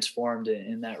I've transformed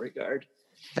in that regard.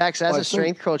 Vex, as a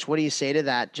strength coach, what do you say to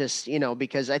that? Just,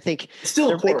 because I think it's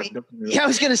still important. I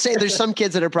was going to say there's some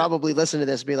kids that are probably listening to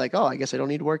this and be like, oh, I guess I don't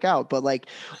need to work out. But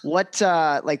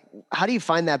how do you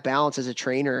find that balance as a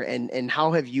trainer, and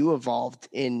how have you evolved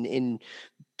in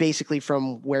basically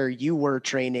from where you were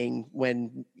training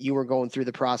when you were going through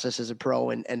the process as a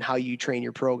pro and how you train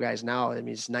your pro guys now? I mean,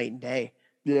 it's night and day.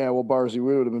 Yeah, well, Barzy,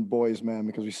 we would have been boys, man,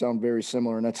 because we sound very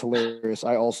similar, and that's hilarious.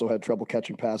 I also had trouble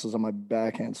catching passes on my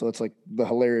backhand, so it's like the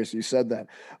hilarious you said that.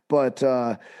 But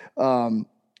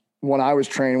when I was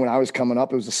training, when I was coming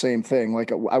up, it was the same thing.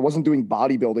 Like I wasn't doing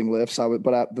bodybuilding lifts,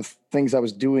 the things I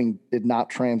was doing did not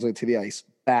translate to the ice.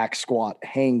 Back squat,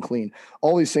 hang clean,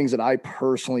 all these things that I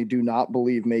personally do not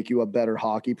believe make you a better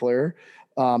hockey player.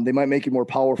 They might make you more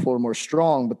powerful or more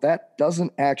strong, but that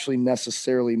doesn't actually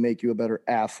necessarily make you a better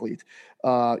athlete.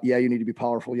 Yeah, you need to be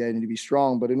powerful. Yeah, you need to be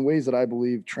strong, but in ways that I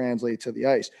believe translate to the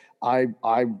ice.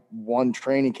 I won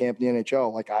training camp in the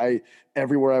NHL.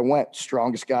 Everywhere I went,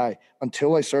 strongest guy,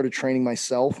 until I started training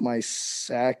myself, my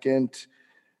second,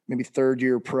 maybe third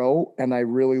year pro. And I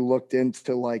really looked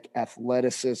into like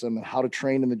athleticism and how to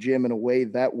train in the gym in a way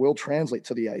that will translate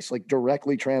to the ice, like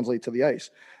directly translate to the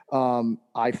ice.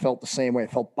 I felt the same way. I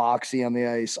felt boxy on the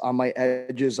ice. On my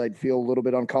edges, I'd feel a little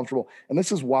bit uncomfortable. And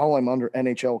this is while I'm under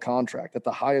NHL contract at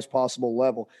the highest possible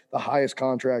level, the highest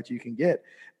contract you can get.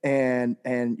 And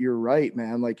you're right,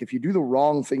 man. Like if you do the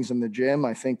wrong things in the gym,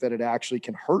 I think that it actually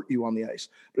can hurt you on the ice.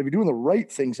 But if you're doing the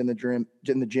right things in the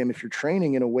gym, if you're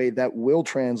training in a way that will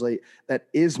translate, that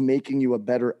is making you a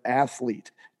better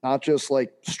athlete, not just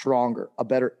like stronger, a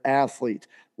better athlete,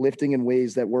 lifting in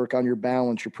ways that work on your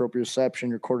balance, your proprioception,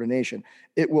 your coordination,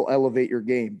 it will elevate your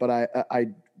game. But I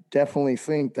definitely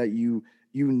think that you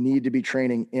need to be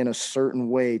training in a certain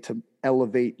way to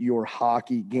elevate your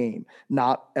hockey game,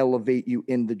 not elevate you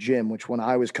in the gym, which when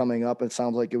I was coming up, it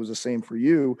sounds like it was the same for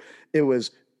you. It was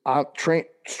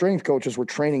strength coaches were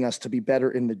training us to be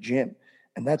better in the gym.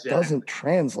 And that doesn't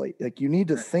translate. Like you need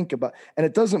to think about, and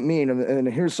it doesn't mean,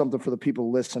 and here's something for the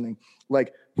people listening,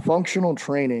 like functional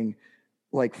training,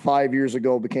 like 5 years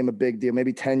ago became a big deal,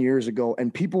 maybe 10 years ago.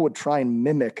 And people would try and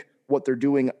mimic what they're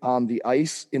doing on the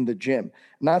ice in the gym.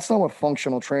 And that's not what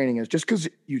functional training is. Just because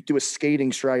you do a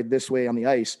skating stride this way on the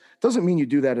ice doesn't mean you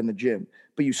do that in the gym,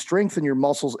 but you strengthen your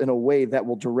muscles in a way that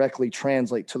will directly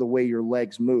translate to the way your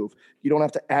legs move. You don't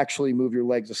have to actually move your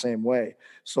legs the same way.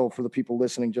 So for the people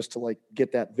listening, just to like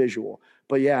get that visual.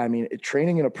 But yeah, I mean,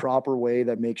 training in a proper way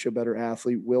that makes you a better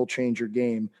athlete will change your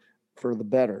game for the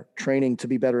better. Training to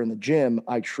be better in the gym,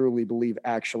 I truly believe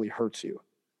actually hurts you.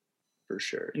 For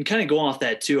sure. And kind of going off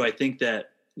that too, I think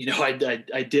that,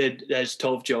 I did, as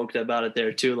Tove joked about it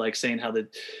there too, like saying how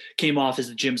that came off as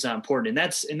the gym's not important. And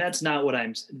that's not what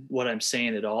I'm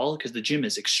saying at all, because the gym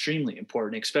is extremely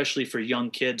important, especially for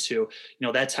young kids who,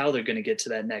 that's how they're going to get to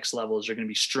that next level, is they're going to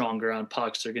be stronger on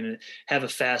pucks. They're going to have a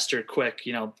faster, quick,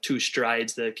 2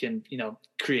 strides that can,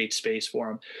 create space for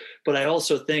them. But I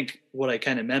also think what I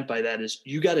kind of meant by that is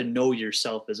you got to know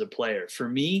yourself as a player. For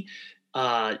me,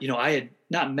 I had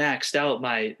not maxed out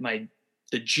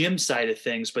the gym side of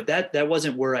things, but that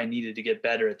wasn't where I needed to get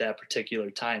better at that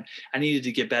particular time. I needed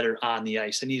to get better on the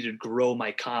ice. I needed to grow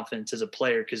my confidence as a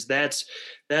player, because that's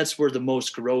where the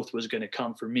most growth was going to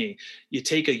come for me. You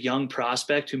take a young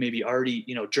prospect who maybe already,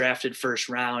 drafted first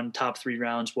round, top 3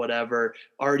 rounds, whatever,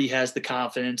 already has the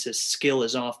confidence, his skill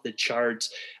is off the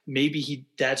charts. Maybe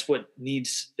that's what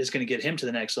is going to get him to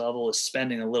the next level, is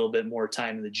spending a little bit more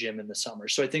time in the gym in the summer.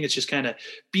 So I think it's just kind of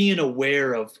being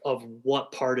aware of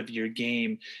what part of your game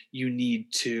you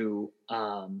need to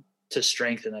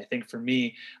strengthen. I think for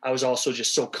me, I was also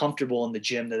just so comfortable in the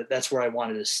gym that's where I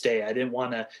wanted to stay. I didn't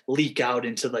want to leak out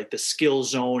into like the skill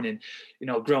zone. And,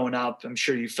 growing up, I'm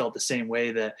sure you felt the same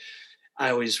way, that I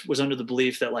always was under the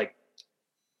belief that like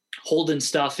holding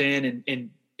stuff in and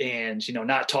and,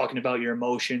 not talking about your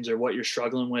emotions or what you're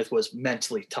struggling with was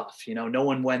mentally tough. No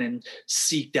one went and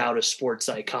seeked out a sports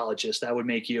psychologist. That'd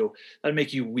make you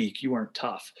weak. You weren't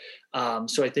tough.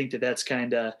 So I think that's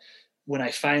kind of when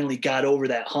I finally got over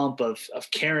that hump of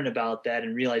caring about that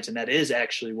and realizing that is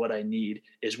actually what I need,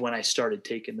 is when I started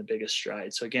taking the biggest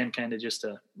stride. So again, kind of just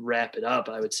to wrap it up,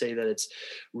 I would say that it's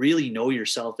really know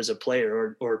yourself as a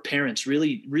player, or parents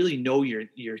really, really know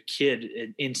your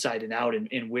kid inside and out,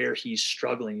 and where he's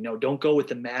struggling. Don't go with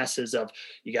the masses of,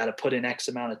 you got to put in X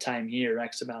amount of time here,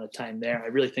 X amount of time there. I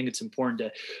really think it's important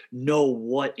to know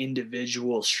what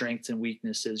individual strengths and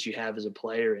weaknesses you have as a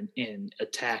player, and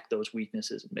attack those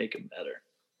weaknesses and make them better.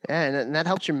 Yeah, and that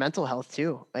helps your mental health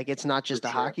too. Like, it's not just a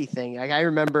hockey thing. Like, I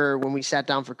remember when we sat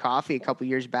down for coffee a couple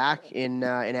years back in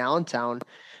Allentown,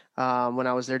 when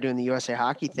I was there doing the USA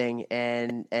Hockey thing,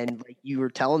 and like, you were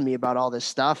telling me about all this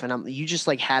stuff, and you just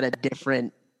like had a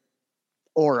different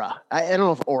aura. I don't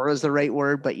know if aura is the right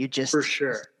word, but you just, for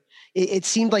sure. It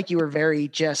seemed like you were very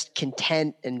just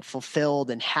content and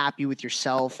fulfilled and happy with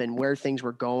yourself and where things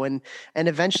were going, and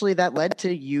eventually that led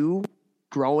to you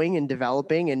growing and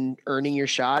developing and earning your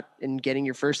shot and getting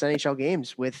your first NHL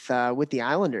games with the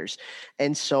Islanders.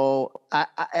 And so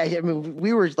I mean,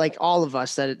 we were like, all of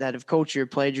us that have coached you or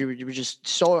played you, we were just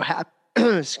so happy.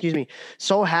 Excuse me,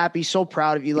 so happy, so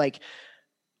proud of you. Like,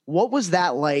 what was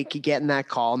that like, getting that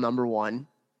call, number one,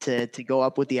 to go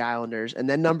up with the Islanders, and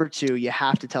then number two, you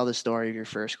have to tell the story of your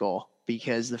first goal,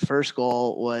 because the first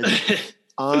goal was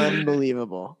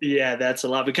unbelievable. Yeah, that's a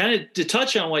lot. But kind of to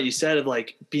touch on what you said of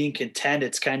like being content,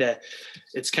 it's kind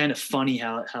of funny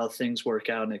how things work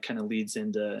out, and it kind of leads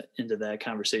into that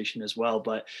conversation as well.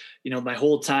 But my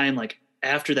whole time, like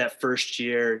after that first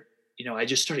year, I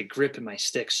just started gripping my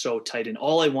stick so tight, and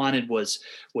all I wanted was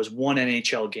one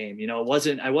NHL game. I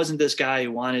wasn't this guy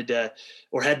who wanted to,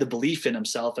 or had the belief in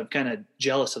himself. I'm kind of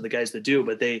jealous of the guys that do,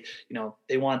 but they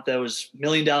want those $1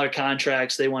 million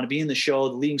contracts. They want to be in the show,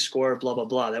 the leading scorer, blah, blah,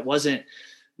 blah. That wasn't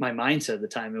my mindset at the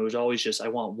time. It was always just, I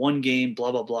want one game,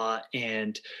 blah, blah, blah.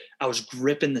 And I was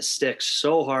gripping the stick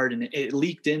so hard, and it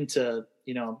leaked into,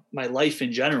 my life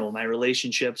in general, my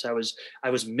relationships. I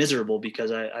was miserable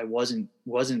because I wasn't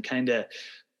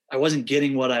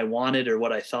getting what I wanted or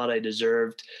what I thought I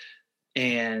deserved.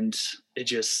 And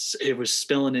it was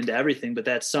spilling into everything. But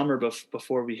that summer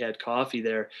before we had coffee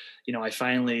there, I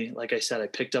finally, like I said, I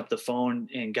picked up the phone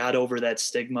and got over that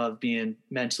stigma of being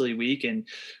mentally weak, and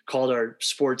called our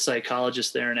sports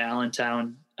psychologist there in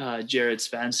Allentown, Jared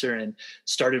Spencer, and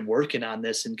started working on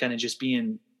this, and kind of just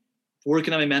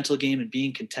working on my mental game and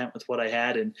being content with what I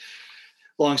had. And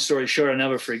long story short, I'll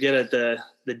never forget it.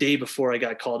 The day before I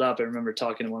got called up, I remember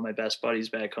talking to one of my best buddies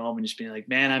back home and just being like,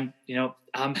 man,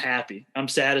 I'm happy. I'm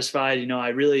satisfied. I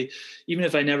really, even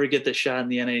if I never get the shot in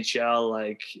the NHL,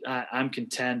 like I'm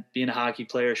content being a hockey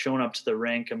player, showing up to the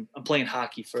rink. I'm playing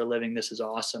hockey for a living. This is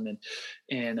awesome.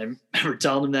 And I remember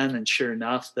telling him then, and sure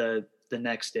enough, the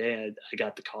next day I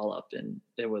got the call up, and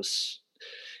it was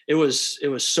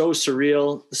so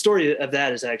surreal. The story of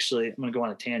that is actually, I'm going to go on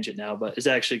a tangent now, but it's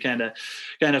actually kind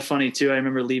of funny too. I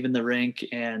remember leaving the rink,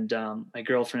 and my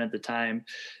girlfriend at the time,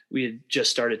 we had just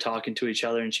started talking to each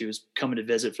other, and she was coming to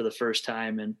visit for the first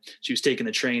time, and she was taking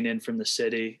the train in from the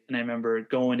city. And I remember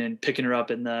going and picking her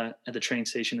up at the train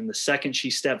station. And the second she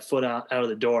stepped foot out of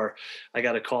the door, I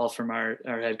got a call from our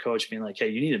head coach being like, hey,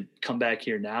 you need to come back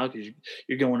here now, because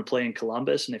you're going to play in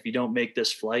Columbus. And if you don't make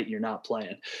this flight, you're not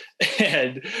playing.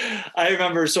 And I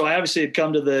remember, so I obviously had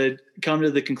come to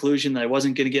the conclusion that I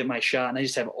wasn't going to get my shot. And I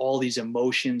just have all these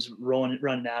emotions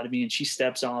running out of me. And she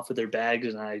steps off with her bags.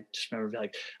 And I just remember being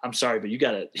like, I'm sorry, but you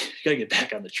gotta get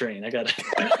back on the train. I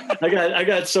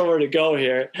got somewhere to go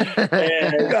here.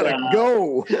 And, you gotta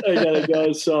go. I gotta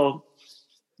go. So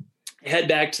I head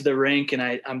back to the rink,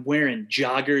 and I'm wearing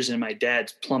joggers and my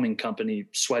dad's plumbing company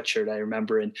sweatshirt, I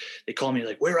remember. And they called me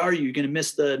like, where are you? You're going to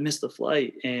miss the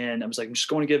flight. And I was like, I'm just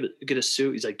going to get a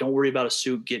suit. He's like, don't worry about a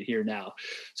suit. Get here now.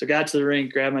 So I got to the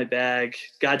rink, grabbed my bag,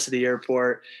 got to the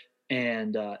airport,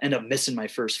 and ended up missing my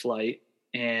first flight.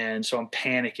 And so I'm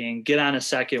panicking, get on a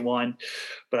second one.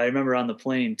 But I remember on the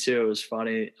plane too, it was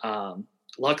funny.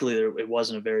 Luckily it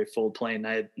wasn't a very full plane.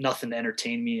 I had nothing to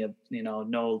entertain me,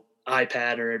 no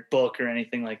iPad or book or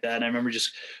anything like that. And I remember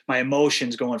just my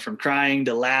emotions going from crying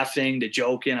to laughing to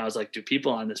joking. I was like, do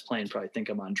people on this plane probably think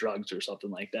I'm on drugs or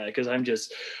something like that? Because I'm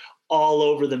just all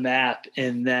over the map.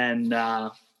 And then,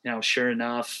 sure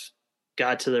enough,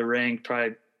 got to the rink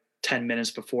probably 10 minutes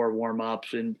before warm up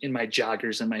in my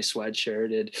joggers and my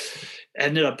sweatshirt. It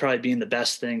ended up probably being the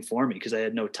best thing for me, because I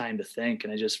had no time to think.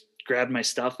 And I just grabbed my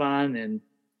stuff on and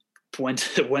went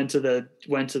to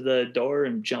the door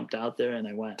and jumped out there, and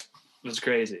I went. It was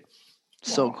crazy.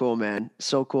 So cool, man.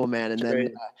 So cool, man. And then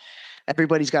Great.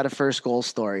 everybody's got a first goal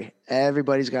story.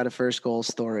 Everybody's got a first goal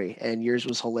story, and yours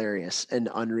was hilarious and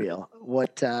unreal.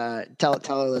 What? Tell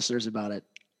our listeners about it.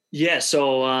 Yeah,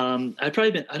 so I'd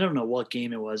probably been, I don't know what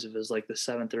game it was. If it was like the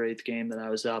 7th or 8th game that I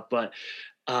was up, but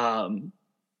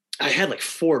I had like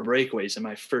 4 breakaways in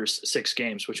my first 6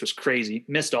 games, which was crazy.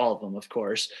 Missed all of them, of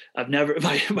course. I've never,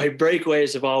 my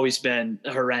breakaways have always been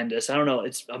horrendous. I don't know.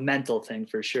 It's a mental thing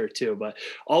for sure too, but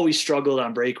always struggled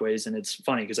on breakaways. And it's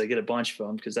funny because I get a bunch of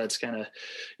them because that's kind of,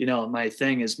 my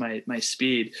thing is my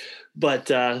speed. But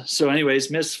so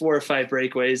anyways, missed 4 or 5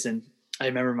 breakaways. And I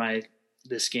remember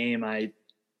this game, I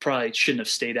probably shouldn't have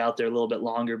stayed out there a little bit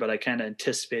longer, but I kind of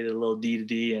anticipated a little D to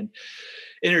D and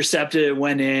intercepted it,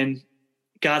 went in,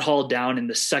 got hauled down. And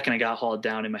the second I got hauled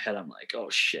down, in my head, I'm like, oh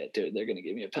shit, dude, they're going to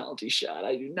give me a penalty shot.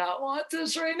 I do not want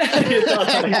this right now.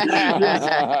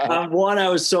 One, I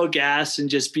was so gassed and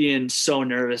just being so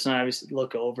nervous. And I always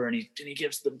look over and he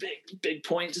gives the big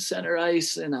point to center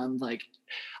ice. And I'm like,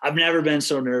 I've never been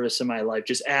so nervous in my life,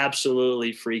 just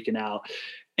absolutely freaking out.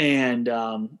 And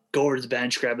go over to the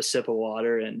bench, grab a sip of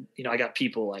water. And, I got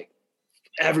people like,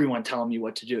 everyone telling me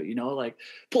what to do, like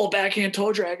pull a backhand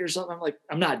toe drag or something. I'm like,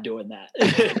 I'm not doing that.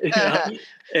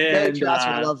 And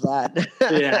I love that.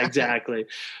 Yeah, exactly.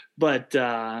 But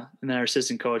and then our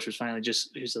assistant coach was finally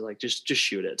just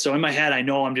shoot it. So in my head, I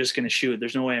know I'm just going to shoot.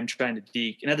 There's no way I'm trying to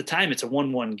deke. And at the time, it's a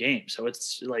 1-1 game, so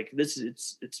it's like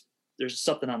there's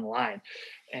something on the line.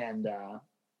 And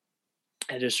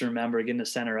I just remember getting to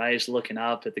center ice, looking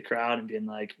up at the crowd and being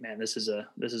like, man, this is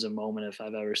a moment if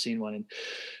I've ever seen one. And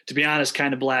to be honest,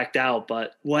 kind of blacked out,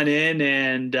 but went in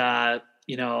and,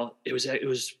 it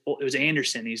was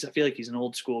Anderson. I feel like he's an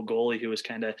old school goalie who was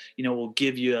kind of, will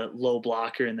give you a low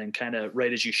blocker and then kind of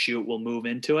right as you shoot, we'll move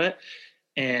into it.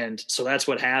 And so that's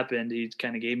what happened. He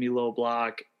kind of gave me low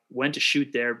block, went to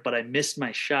shoot there, but I missed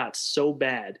my shot so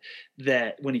bad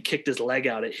that when he kicked his leg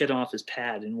out, it hit off his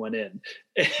pad and went in.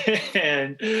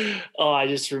 And I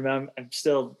just remember, I'm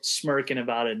still smirking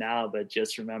about it now, but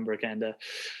just remember kind of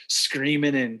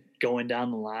screaming and going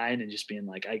down the line and just being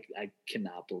like, I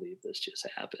cannot believe this just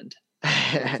happened.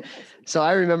 So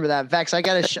I remember that. Vex, I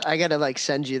gotta like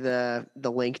send you the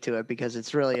link to it because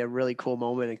it's really a really cool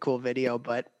moment and cool video.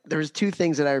 But there's 2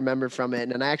 things that I remember from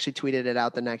it, and I actually tweeted it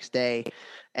out the next day.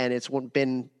 And it's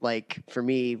been like, for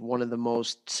me, one of the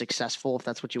most successful, if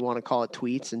that's what you want to call it,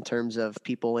 tweets in terms of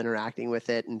people interacting with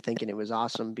it and thinking it was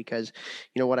awesome. Because,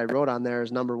 what I wrote on there is,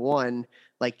 number 1,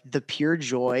 like the pure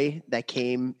joy that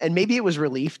came, and maybe it was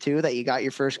relief too that you got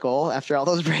your first goal after all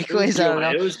those breakaways. I don't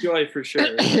know. It was joy for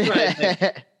sure.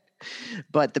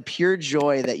 But the pure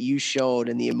joy that you showed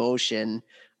and the emotion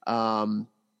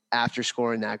after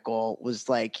scoring that goal was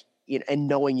like, and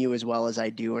knowing you as well as I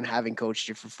do and having coached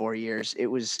you for 4 years, it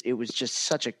was just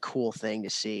such a cool thing to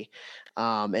see.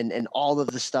 And all of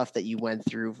the stuff that you went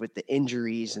through with the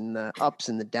injuries and the ups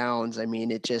and the downs. I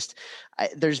mean,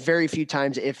 there's very few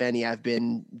times, if any, I've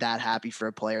been that happy for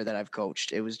a player that I've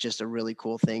coached. It was just a really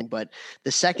cool thing. But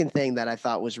the second thing that I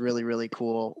thought was really, really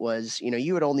cool was,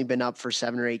 you had only been up for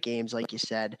 7 or 8 games, like you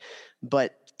said,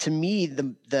 but to me,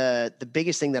 the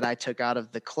biggest thing that I took out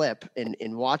of the clip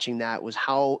in watching that was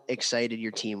how excited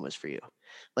your team was for you.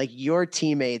 Like, your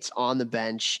teammates on the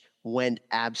bench went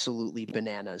absolutely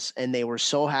bananas and they were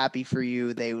so happy for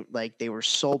you. They were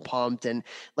so pumped, and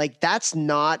like, that's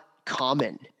not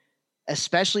common,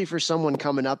 especially for someone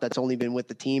coming up that's only been with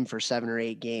the team for 7 or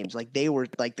 8 games. Like, they were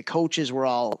like, the coaches were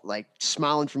all like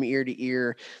smiling from ear to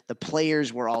ear. The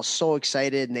players were all so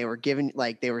excited and they were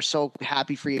so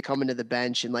happy for you coming to the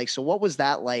bench. And like, so what was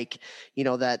that like,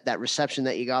 that reception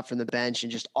that you got from the bench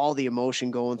and just all the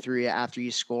emotion going through you after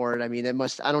you scored? I mean,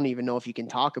 I don't even know if you can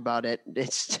talk about it.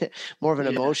 It's more of an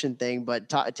emotion thing, but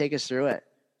take us through it.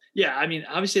 Yeah. I mean,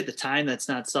 obviously at the time, that's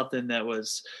not something that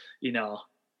was,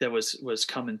 that was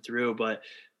coming through. But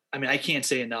I mean, I can't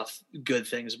say enough good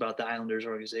things about the Islanders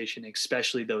organization,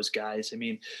 especially those guys. I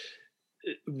mean,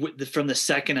 from the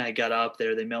second I got up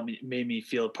there, they made me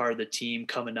feel a part of the team,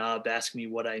 coming up, asking me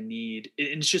what I need. And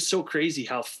it's just so crazy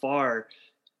how far,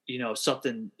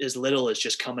 something as little as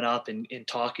just coming up and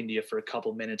talking to you for a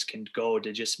couple minutes can go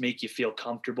to just make you feel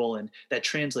comfortable. And that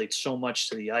translates so much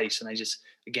to the ice. And I just,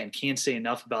 again, can't say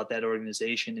enough about that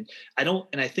organization.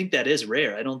 And I think that is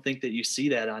rare. I don't think that you see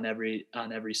that on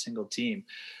every single team.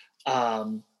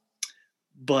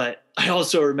 But I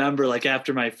also remember, like,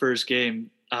 after my first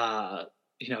game,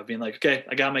 being like, okay,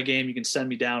 I got my game. You can send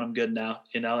me down. I'm good now,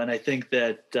 and I think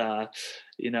that, I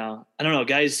don't know,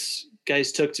 guys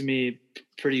took to me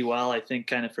pretty well. I think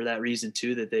kind of for that reason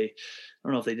too, that I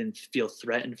don't know if they didn't feel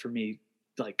threatened for me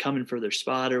like coming for their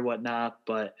spot or whatnot,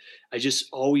 but I just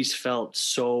always felt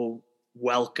so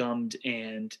welcomed,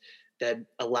 and that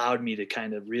allowed me to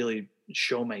kind of really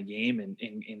show my game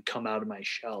and come out of my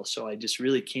shell. So I just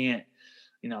really can't,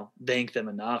 thank them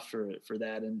enough for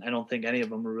that. And I don't think any of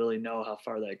them really know how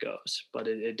far that goes, but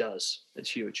it does.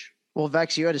 It's huge. Well,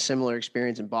 Vex, you had a similar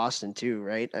experience in Boston too,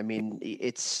 right? I mean,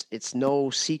 it's no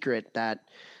secret that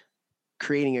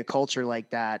creating a culture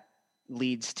like that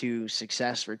leads to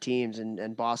success for teams,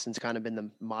 and Boston's kind of been the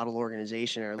model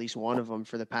organization, or at least one of them,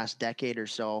 for the past decade or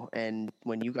so. And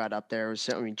when you got up there, it was,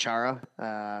 I mean, Chara,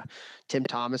 Tim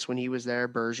Thomas when he was there,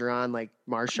 Bergeron, like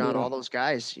Marchand, all those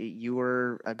guys. You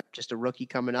were just a rookie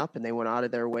coming up, and they went out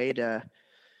of their way to,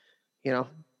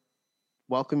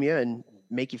 welcome you and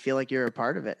make you feel like you're a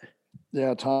part of it.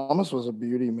 Yeah, Thomas was a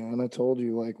beauty, man. I told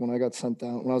you, like, when I got sent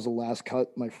down, when I was the last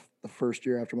cut, the first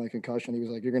year after my concussion, he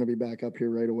was like, "You're going to be back up here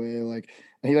right away." Like,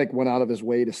 and he like went out of his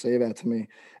way to say that to me.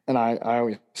 And I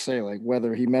always say, like,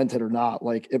 whether he meant it or not,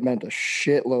 like, it meant a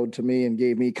shitload to me and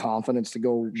gave me confidence to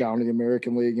go down to the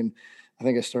American League. And I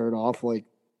think I started off like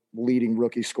leading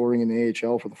rookie scoring in the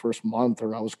AHL for the first month,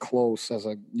 or I was close as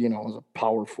a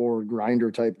power forward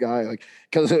grinder type guy. Like,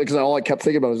 cause all I kept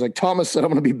thinking about was like, Thomas said,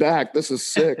 I'm going to be back. This is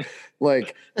sick.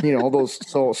 Like, those,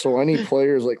 so any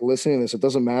players like listening to this, it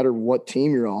doesn't matter what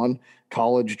team you're on,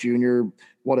 college, junior,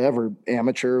 whatever,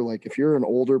 amateur. Like, if you're an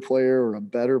older player or a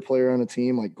better player on a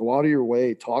team, like, go out of your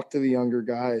way, talk to the younger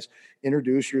guys,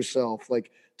 introduce yourself,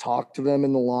 like, talk to them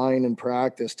in the line and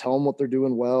practice, tell them what they're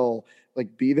doing well.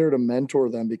 Like, be there to mentor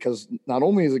them, because not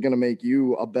only is it going to make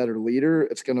you a better leader,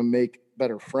 it's going to make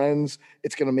better friends.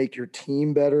 It's going to make your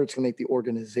team better. It's going to make the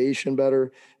organization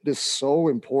better. It is so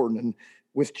important. And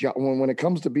when it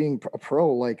comes to being a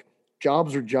pro, like,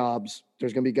 jobs are jobs.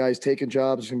 There's going to be guys taking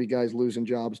jobs. There's going to be guys losing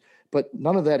jobs, but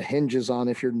none of that hinges on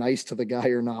if you're nice to the guy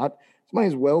or not. You might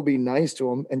as well be nice to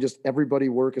him and just everybody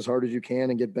work as hard as you can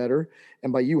and get better.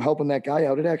 And by you helping that guy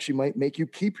out, it actually might make you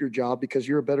keep your job because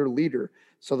you're a better leader.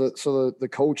 So the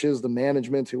coaches, the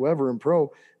management, whoever in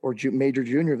pro or major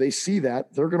junior, they see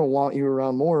that, they're going to want you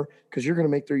around more because you're going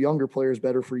to make their younger players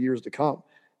better for years to come.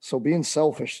 So being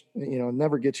selfish,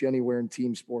 never gets you anywhere in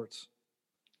team sports.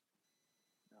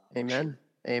 Amen.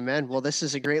 Amen. Well, this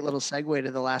is a great little segue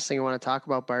to the last thing I want to talk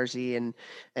about, Barzy,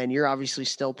 and you're obviously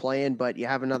still playing, but you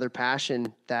have another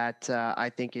passion that I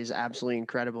think is absolutely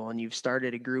incredible. And you've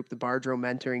started a group, the Bardreau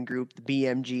Mentoring Group, the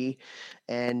BMG,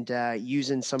 and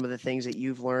using some of the things that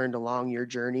you've learned along your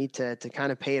journey to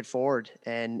kind of pay it forward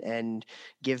and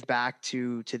give back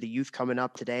to the youth coming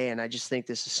up today. And I just think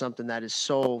this is something that is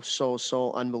so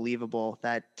unbelievable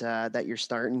that you're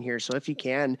starting here. So if you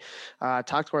can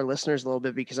talk to our listeners a little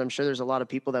bit, because I'm sure there's a lot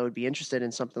of people that would be interested in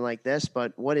something like this,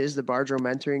 but what is the Bardreau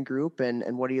Mentoring Group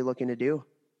and what are you looking to do?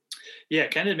 Yeah,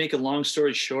 kind of make a long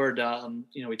story short,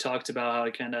 we talked about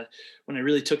how when I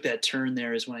really took that turn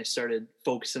there is when I started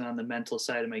focusing on the mental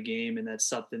side of my game. And that's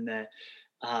something that,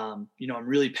 I'm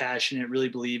really passionate, really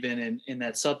believe in, and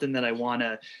that's something that I want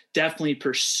to definitely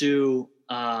pursue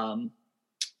when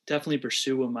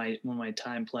my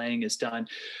time playing is done.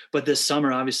 But this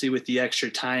summer, obviously with the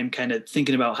extra time, kind of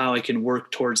thinking about how I can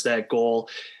work towards that goal.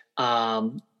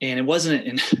 And it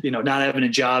wasn't, not having a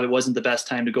job, it wasn't the best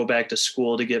time to go back to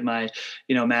school to get my,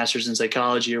 master's in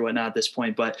psychology or whatnot at this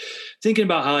point, but thinking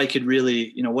about how I could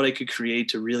really, what I could create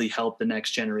to really help the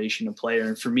next generation of player.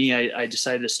 And for me, I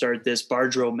decided to start this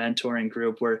Bardreau mentoring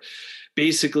group where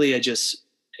basically I just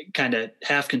kind of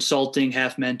half consulting,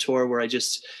 half mentor, where I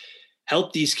just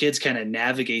help these kids kind of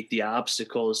navigate the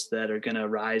obstacles that are going to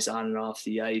arise on and off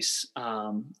the ice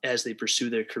as they pursue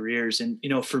their careers. And,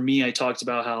 for me, I talked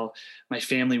about how my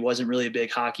family wasn't really a big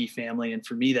hockey family. And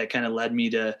for me, that kind of led me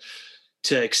to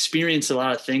experience a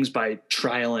lot of things by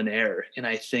trial and error. And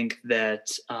I think that,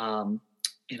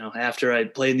 after I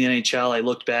played in the NHL, I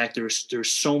looked back,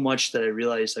 there's so much that I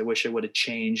realized I wish I would have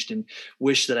changed and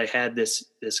wish that I had this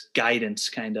guidance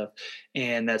kind of.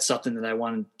 And that's something that I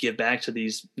want to give back to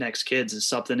these next kids, is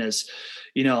something as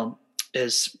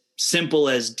simple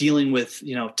as dealing with,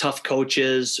 tough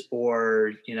coaches,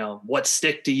 or, what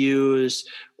stick to use,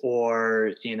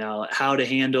 or, how to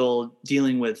handle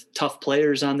dealing with tough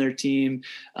players on their team.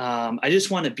 I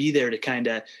just want to be there to kind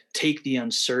of take the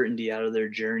uncertainty out of their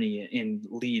journey and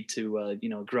lead to,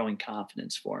 growing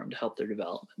confidence for them to help their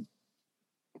development.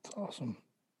 That's awesome.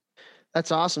 That's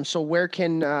awesome. So where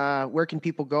can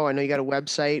people go? I know you got a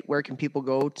website. Where can people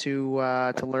go to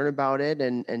learn about it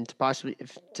and to possibly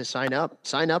to sign up?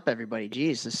 Sign up, everybody.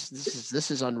 Jeez,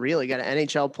 this is unreal. You got an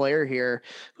NHL player here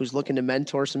who's looking to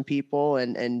mentor some people,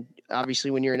 and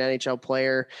obviously when you're an NHL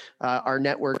player, our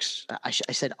networks. I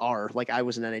said our, like I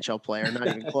was an NHL player, not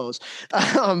even close.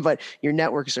 But your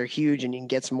networks are huge, and you can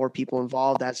get some more people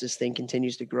involved as this thing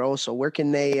continues to grow. So where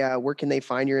can they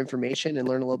find your information and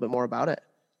learn a little bit more about it?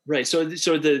 Right. So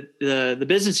the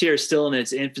business here is still in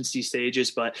its infancy stages,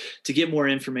 but to get more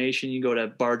information, you can go to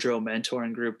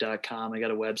bardreaumentoringgroup.com. I got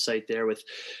a website there with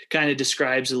kind of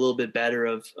describes a little bit better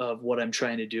of what I'm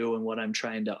trying to do and what I'm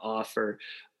trying to offer.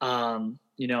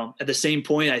 At the same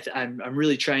point, I'm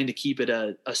really trying to keep it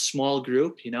a small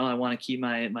group. I want to keep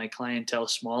my clientele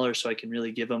smaller so I can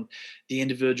really give them the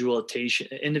individual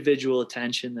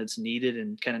attention that's needed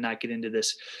and kind of not get into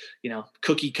this,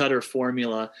 cookie cutter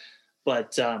formula.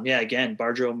 But again,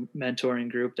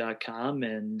 bardreaumentoringgroup.com,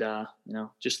 and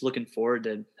just looking forward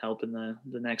to helping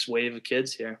the next wave of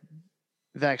kids here.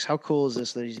 Vex, how cool is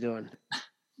this that he's doing?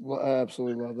 Well, I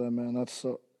absolutely love that, man. That's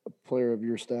a player of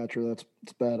your stature. It's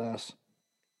badass.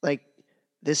 Like,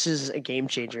 this is a game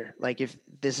changer. Like, if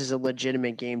this is a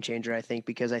legitimate game changer, I think,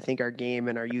 because I think our game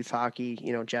and our youth hockey,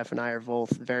 Jeff and I are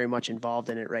both very much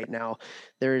involved in it right now.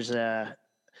 There's a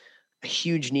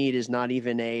huge need that's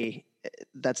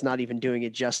not even doing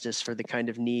it justice for the kind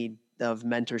of need of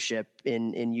mentorship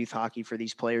in youth hockey for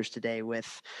these players today,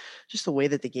 with just the way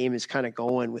that the game is kind of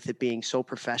going, with it being so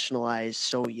professionalized,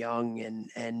 so young,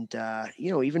 and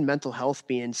even mental health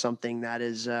being something that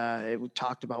is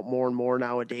talked about more and more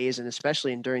nowadays, and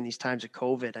especially during these times of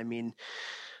COVID. I mean,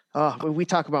 we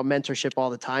talk about mentorship all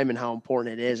the time and how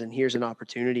important it is. And here's an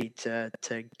opportunity to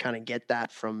kind of get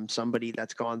that from somebody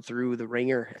that's gone through the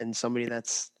ringer and somebody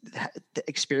that's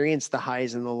experienced the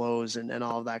highs and the lows and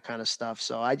all of that kind of stuff.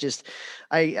 So I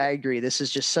agree. This is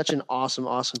just such an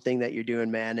awesome thing that you're doing,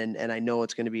 man. And I know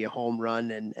it's going to be a home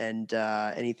run, and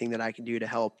anything that I can do to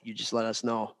help, you just let us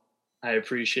know. I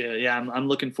appreciate it. Yeah, I'm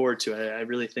looking forward to it. I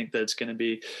really think that it's going to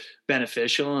be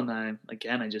beneficial, and I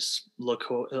just look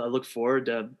forward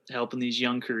to helping these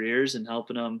young careers and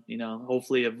helping them,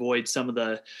 hopefully avoid some of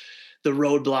the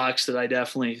roadblocks that I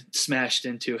definitely smashed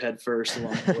into head first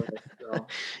along the way. So.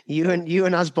 You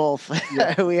and us both.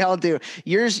 Yeah. We all do.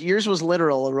 Yours was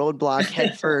literal, a roadblock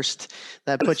head first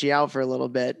that put you out for a little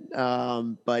bit.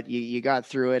 But you got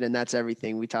through it, and that's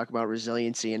everything. We talk about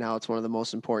resiliency and how it's one of the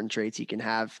most important traits you can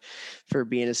have for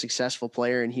being a successful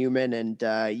player and human. And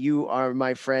you are,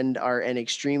 my friend, are an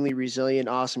extremely resilient,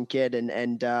 awesome kid.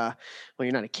 And well,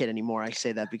 you're not a kid anymore. I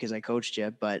say that because I coached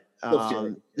you, but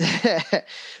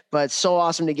but so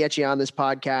awesome to get you on this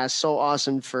podcast. So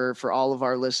awesome for all of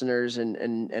our listeners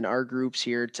and our groups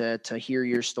here to hear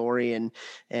your story. And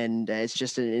it's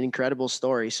just an incredible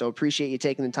story. So appreciate you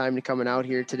taking the time to coming out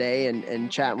here today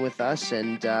and chatting with us.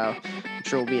 And I'm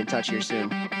sure we'll be in touch here soon.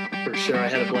 For sure. I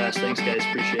had a blast. Thanks, guys.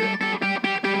 Appreciate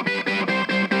it.